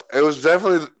dope. It was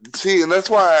definitely and that's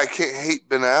why I can't hate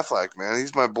Ben Affleck, man.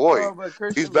 He's my boy.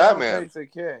 He's Batman. Takes a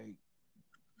cake.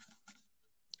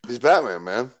 He's Batman,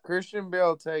 man. Christian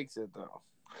Bale takes it though.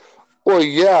 Well,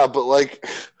 yeah, but like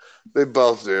they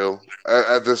both do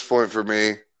at this point for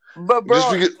me. But bro,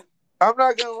 I'm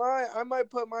not gonna lie. I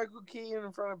might put Michael Keaton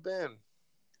in front of Ben.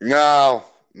 No,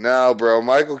 bro.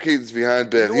 Michael Keaton's behind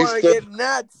Ben. He's get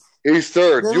nuts. He's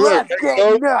third. You want to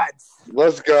get nuts?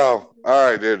 Let's go.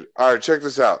 All right, dude. All right, check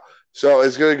this out. So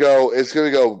it's gonna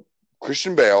go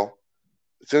Christian Bale.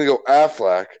 It's gonna go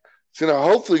Affleck. It's gonna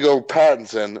hopefully go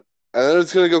Pattinson. And then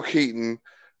it's going to go Keaton.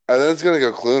 And then it's going to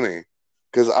go Clooney.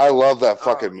 Because I love that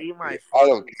fucking movie. I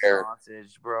don't care.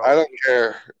 Sausage, bro. I don't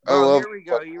care. Bro, I love here we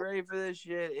go. You ready for this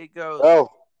shit? It goes. Oh.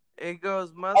 It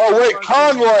goes. Oh, wait.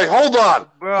 Conroy. Hold on.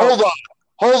 Bro.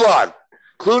 Hold on.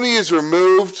 Clooney is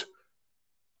removed.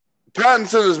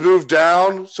 Pattinson is moved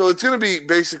down. So it's going to be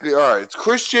basically, all right, it's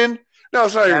Christian. No,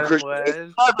 it's not even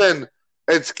Christian.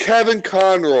 It's Kevin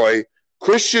Conroy,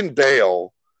 Christian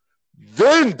Bale,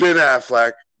 then Ben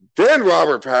Affleck, then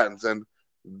Robert Pattinson,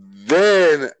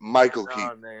 then Michael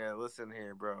Keaton. Man, listen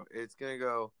here, bro. It's going to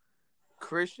go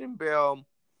Christian Bale.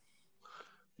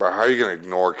 Bro, how are you going to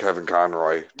ignore Kevin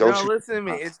Conroy? Listen to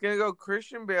me. It's going to go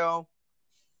Christian Bale.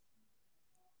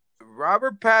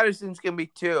 Robert Pattinson's going to be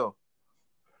 2.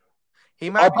 He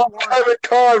might be 1. Kevin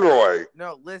Conroy.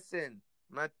 No, listen.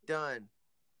 I'm not done.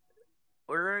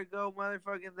 We're going to go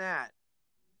motherfucking that.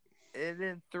 And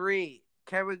then 3.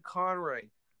 Kevin Conroy.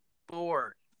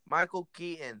 4. Michael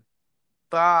Keaton.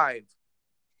 5.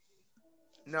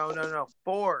 No.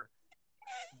 4.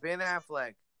 Ben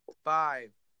Affleck. 5.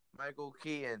 Michael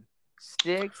Keaton.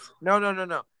 6.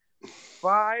 No.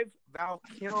 5. Val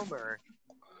Kilmer.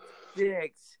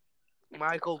 6,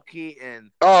 Michael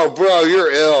Keaton. Oh, bro,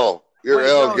 you're ill. You're Wait,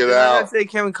 ill. no, Get did I out. not say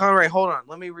Kevin Conroy? Hold on,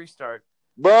 let me restart.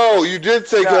 Bro, you did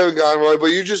say Yeah. Kevin Conroy, but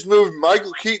you just moved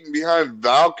Michael Keaton behind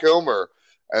Val Kilmer.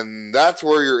 And that's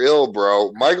where you're ill,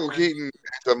 bro. Michael Keaton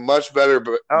is a much better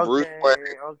Bruce Wayne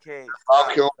Okay, than Val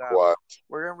stop. Kilmer was.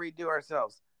 We're gonna redo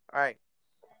ourselves. All right,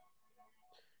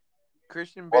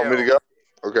 Christian Want me to Bale.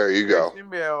 go? Okay, you go. Christian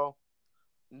Bale,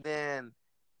 then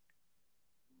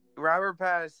Robert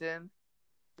Pattinson,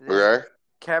 then Okay.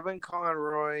 Kevin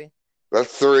Conroy,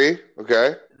 That's 3.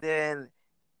 Okay. then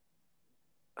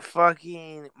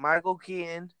fucking Michael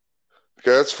Keaton.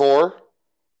 Okay, that's 4.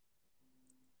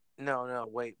 No,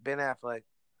 wait, Ben Affleck.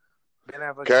 Ben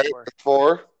Affleck. Okay, that's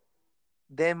 4.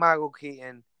 Then Michael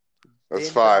Keaton. That's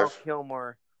then 5. Val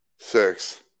Kilmer.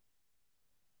 6.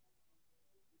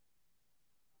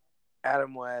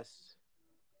 Adam West.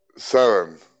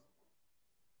 7.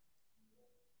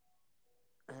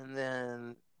 And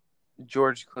then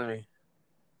George Clooney.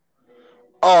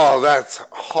 Oh, that's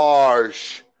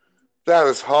harsh. That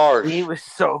is harsh. He was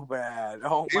so bad.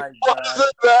 Oh He my god.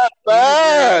 wasn't that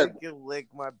bad. He could lick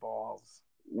my balls.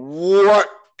 What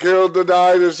killed the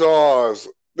dinosaurs?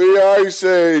 The Ice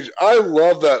Age. I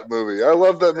love that movie. I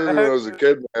loved that movie when I was a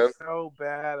kid, man. So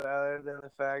bad, other than the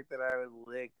fact that I would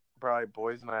lick probably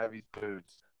Poison Ivy's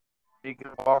boots. He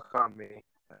could walk on me.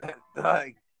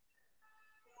 Like,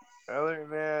 other than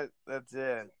that, that's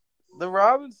it. The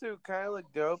Robin suit kind of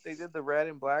looked dope. They did the red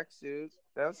and black suit.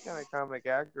 That was kind of comic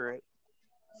accurate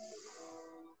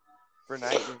for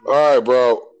night vision. All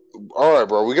right,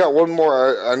 bro. We got one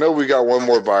more. I know we got one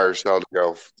more buy or sell to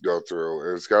go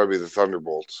through. It's got to be the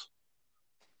Thunderbolts.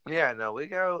 Yeah, no, we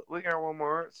got one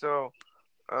more. So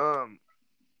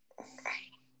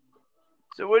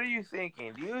what are you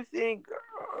thinking? Do you think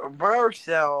buy or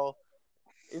sell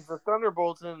is the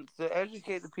Thunderbolts? And to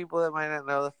educate the people that might not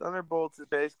know, the Thunderbolts is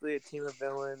basically a team of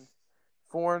villains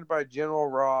formed by General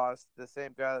Ross, the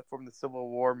same guy that formed the Civil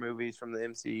War movies from the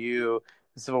MCU,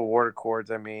 the Civil War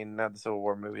Accords. I mean, not the Civil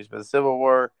War movies, but the Civil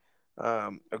War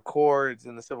Accords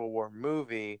and the Civil War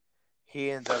movie.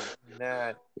 He ends up in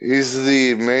that. He's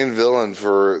the main villain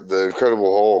for the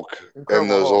Incredible Hulk and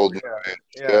those old movies.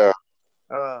 Yeah.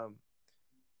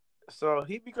 So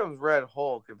he becomes Red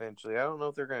Hulk eventually. I don't know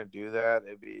if they're going to do that.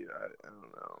 It'd be, I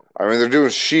don't know. I mean, they're doing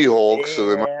She-Hulk, so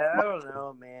they might. I don't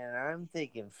know, man. I'm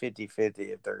thinking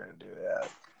 50-50 if they're going to do that.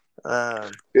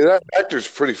 Yeah, that actor's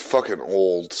pretty fucking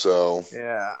old, so.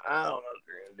 Yeah, I don't know if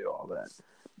they're going to do all that.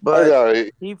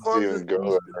 But he forms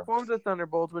the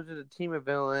Thunderbolts, which is a team of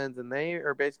villains, and they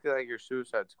are basically like your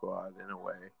Suicide Squad in a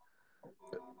way.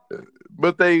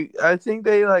 But I think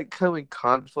they like come in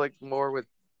conflict more with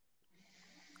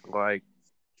like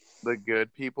the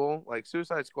good people. Like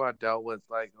Suicide Squad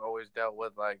always dealt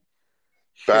with like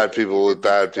bad people with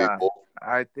bad people.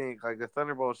 I think like the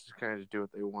Thunderbolts just kind of just do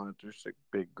what they want. They're just a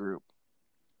big group.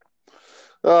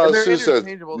 And they're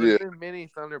interchangeable. There's been many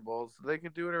Thunderbolts. So they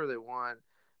can do whatever they want.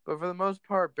 But for the most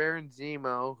part, Baron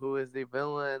Zemo, who is the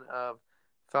villain of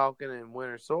Falcon and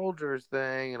Winter Soldier's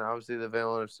thing, and obviously the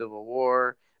villain of Civil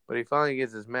War, but he finally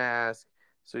gets his mask,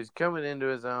 so he's coming into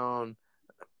his own.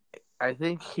 I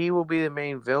think he will be the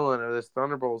main villain of this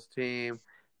Thunderbolts team.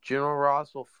 General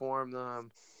Ross will form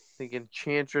them. I think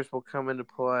Enchantress will come into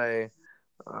play.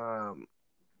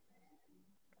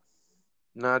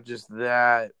 Not just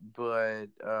that, but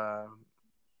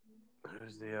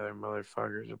who's the other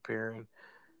motherfuckers appearing?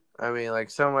 I mean, like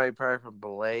somebody probably from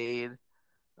Blade.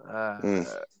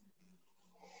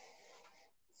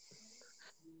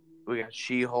 We got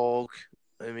She-Hulk.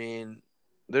 I mean,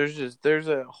 there's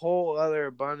a whole other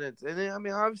abundance, and then, I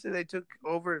mean, obviously they took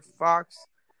over Fox.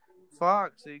 So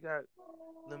you got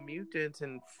the mutants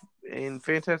and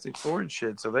Fantastic Four and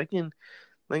shit. So they can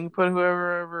put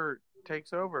whoever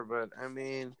takes over. But I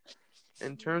mean,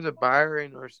 in terms of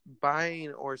buying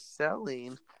or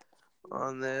selling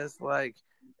on this, like,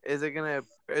 is there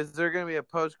gonna be a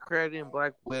post-credit in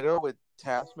Black Widow with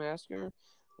Taskmaster,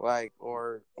 like,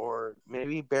 or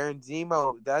maybe Baron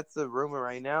Zemo? That's the rumor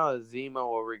right now. Is Zemo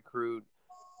will recruit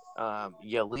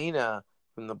Yelena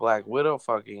from the Black Widow,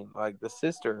 fucking like the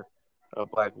sister of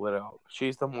Black Widow.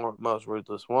 She's the most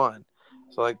ruthless one.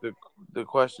 So like the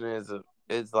question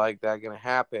is like that gonna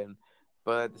happen?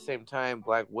 But at the same time,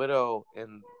 Black Widow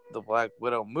in the Black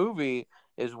Widow movie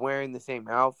is wearing the same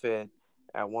outfit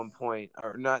at one point,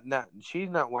 or not she's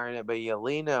not wearing it, but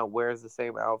Yelena wears the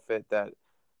same outfit that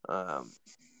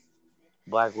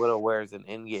Black Widow wears in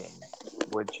Endgame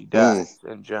when she dies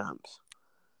and jumps.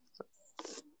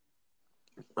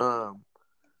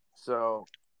 So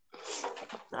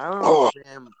I don't know,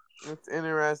 man. It's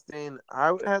interesting.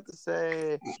 I would have to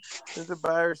say there's a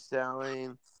buyer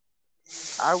selling.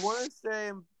 I want to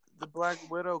say the Black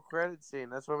Widow credit scene.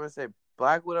 That's what I'm going to say.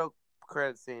 Black Widow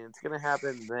credit scene. It's going to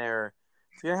happen there.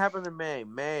 It's going to happen in May.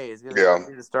 May is going to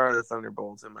be the start of the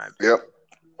Thunderbolts, in my opinion.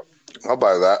 Yep. I'll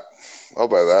buy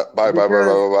that. Bye.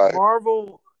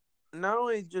 Marvel, not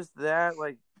only just that,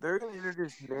 like, they're going to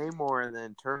introduce Namor in the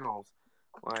Internals.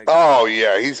 Like, oh,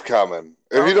 yeah, he's coming.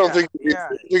 If you don't think he's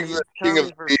the King of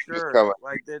the Beast is coming.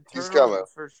 Like, the Internals, he's coming.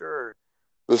 For sure.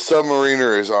 The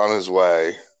Submariner is on his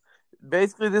way.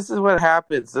 Basically, this is what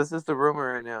happens. This is the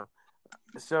rumor right now.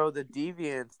 So the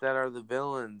Deviants that are the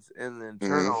villains in the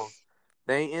Internals,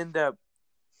 they end up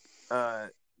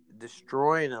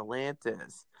destroying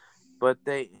Atlantis, but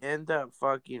they end up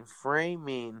fucking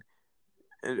framing.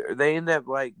 They end up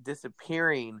like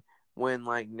disappearing when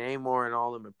like Namor and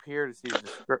all of them appear to see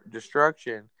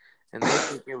destruction, and they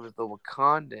think it was the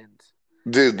Wakandans.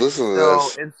 Dude, listen to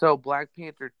this. And so Black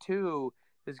Panther 2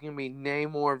 is going to be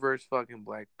Namor versus fucking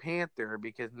Black Panther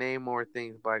because Namor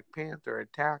thinks Black Panther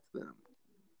attacked them.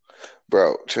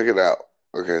 Bro, check it out.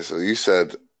 Okay, so you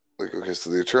said, like, okay,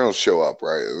 so the Eternals show up,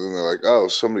 right? And then they're like, oh,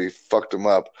 somebody fucked them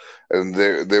up. And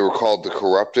they were called the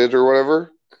Corrupted or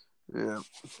whatever? Yeah.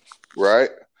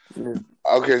 Right? Yeah.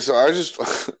 Okay, so I just,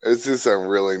 it's just sound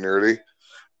really nerdy.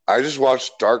 I just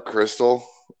watched Dark Crystal.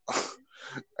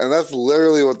 And that's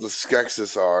literally what the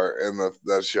Skeksis are in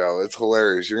that show. It's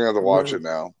hilarious. You're going to have to watch it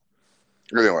now.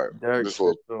 Anyway.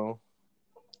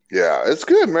 Yeah, it's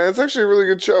good, man. It's actually a really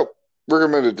good show.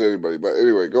 Recommend it to anybody. But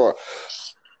anyway, go on.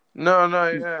 No,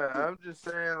 yeah. I'm just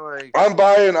saying, like... I'm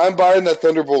buying that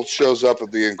Thunderbolt shows up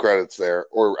at the end credits there.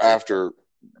 Or after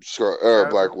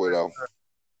Black Widow.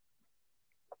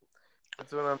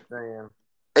 That's what I'm saying.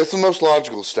 It's the most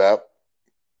logical step.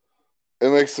 It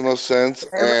makes the most sense,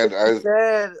 and I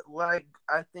said, like,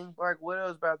 I think Black Widow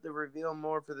is about to reveal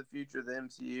more for the future of the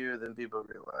MCU than people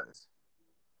realize.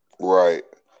 Right.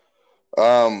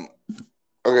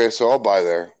 Okay, so I'll buy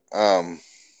there.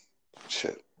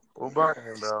 Shit. We'll buy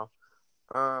him, bro.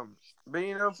 But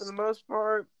you know, for the most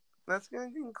part, that's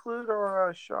going to conclude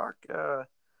our Shock the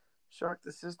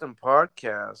System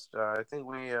podcast. I think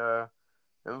we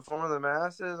informed the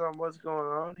masses on what's going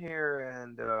on here,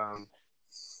 and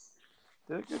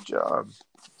did a good job.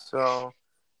 So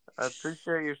I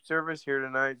appreciate your service here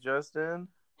tonight, Justin.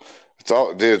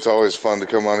 It's always fun to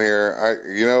come on here.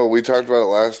 We talked about it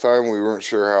last time. We weren't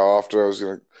sure how often I was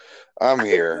gonna. I'm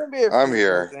here. I'm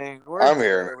here. I'm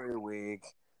here every week,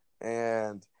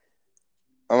 and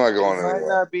I'm not going anywhere. It might anywhere.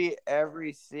 not be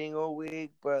every single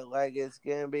week, but like it's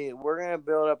gonna be. We're gonna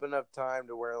build up enough time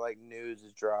to where like news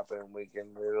is dropping. We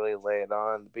can really lay it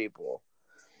on people.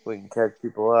 We can catch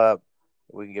people up.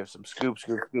 We can give some scoops.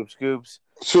 Scoops.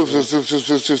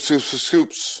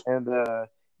 And,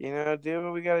 do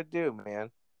what we got to do,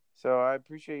 man. So I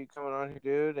appreciate you coming on here,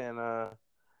 dude. And I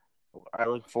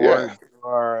look forward to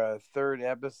our third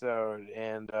episode.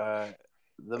 And it's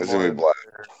going to be black.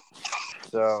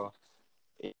 So.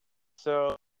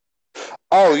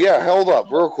 Oh, yeah. Hold up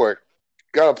real quick.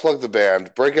 Got to plug the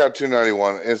band. Breakout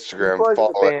 291 Instagram.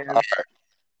 Follow it.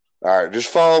 All right. Just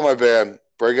follow my band.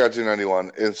 Breakout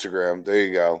 291 Instagram. There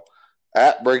you go.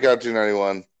 At Breakout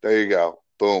 291. There you go.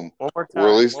 Boom. One more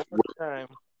time.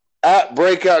 At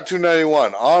Breakout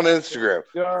 291 on Instagram.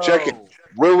 Go. Check it.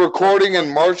 We're recording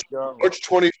in March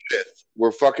 25th.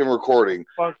 We're fucking recording.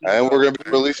 And we're going to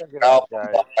be releasing an album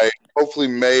by hopefully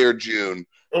May or June.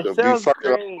 It sounds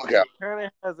great. It kind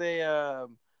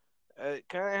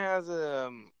of has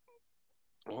a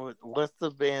what's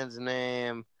the band's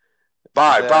name?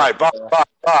 Bye.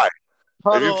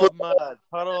 Puddle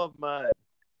of Mud.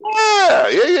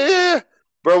 Yeah.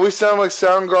 Bro, we sound like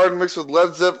Soundgarden mixed with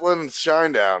Led Zeppelin and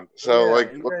Shinedown. So,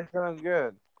 you guys sound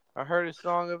good. I heard a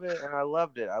song of it, and I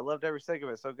loved it. I loved every second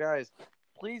of it. So, guys,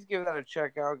 please give that a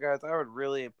check out, guys. I would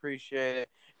really appreciate it.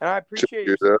 And I appreciate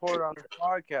your support on this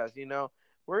podcast.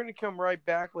 We're going to come right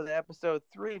back with episode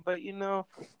 3. But,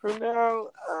 for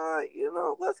now,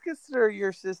 let's consider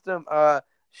your system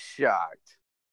shocked.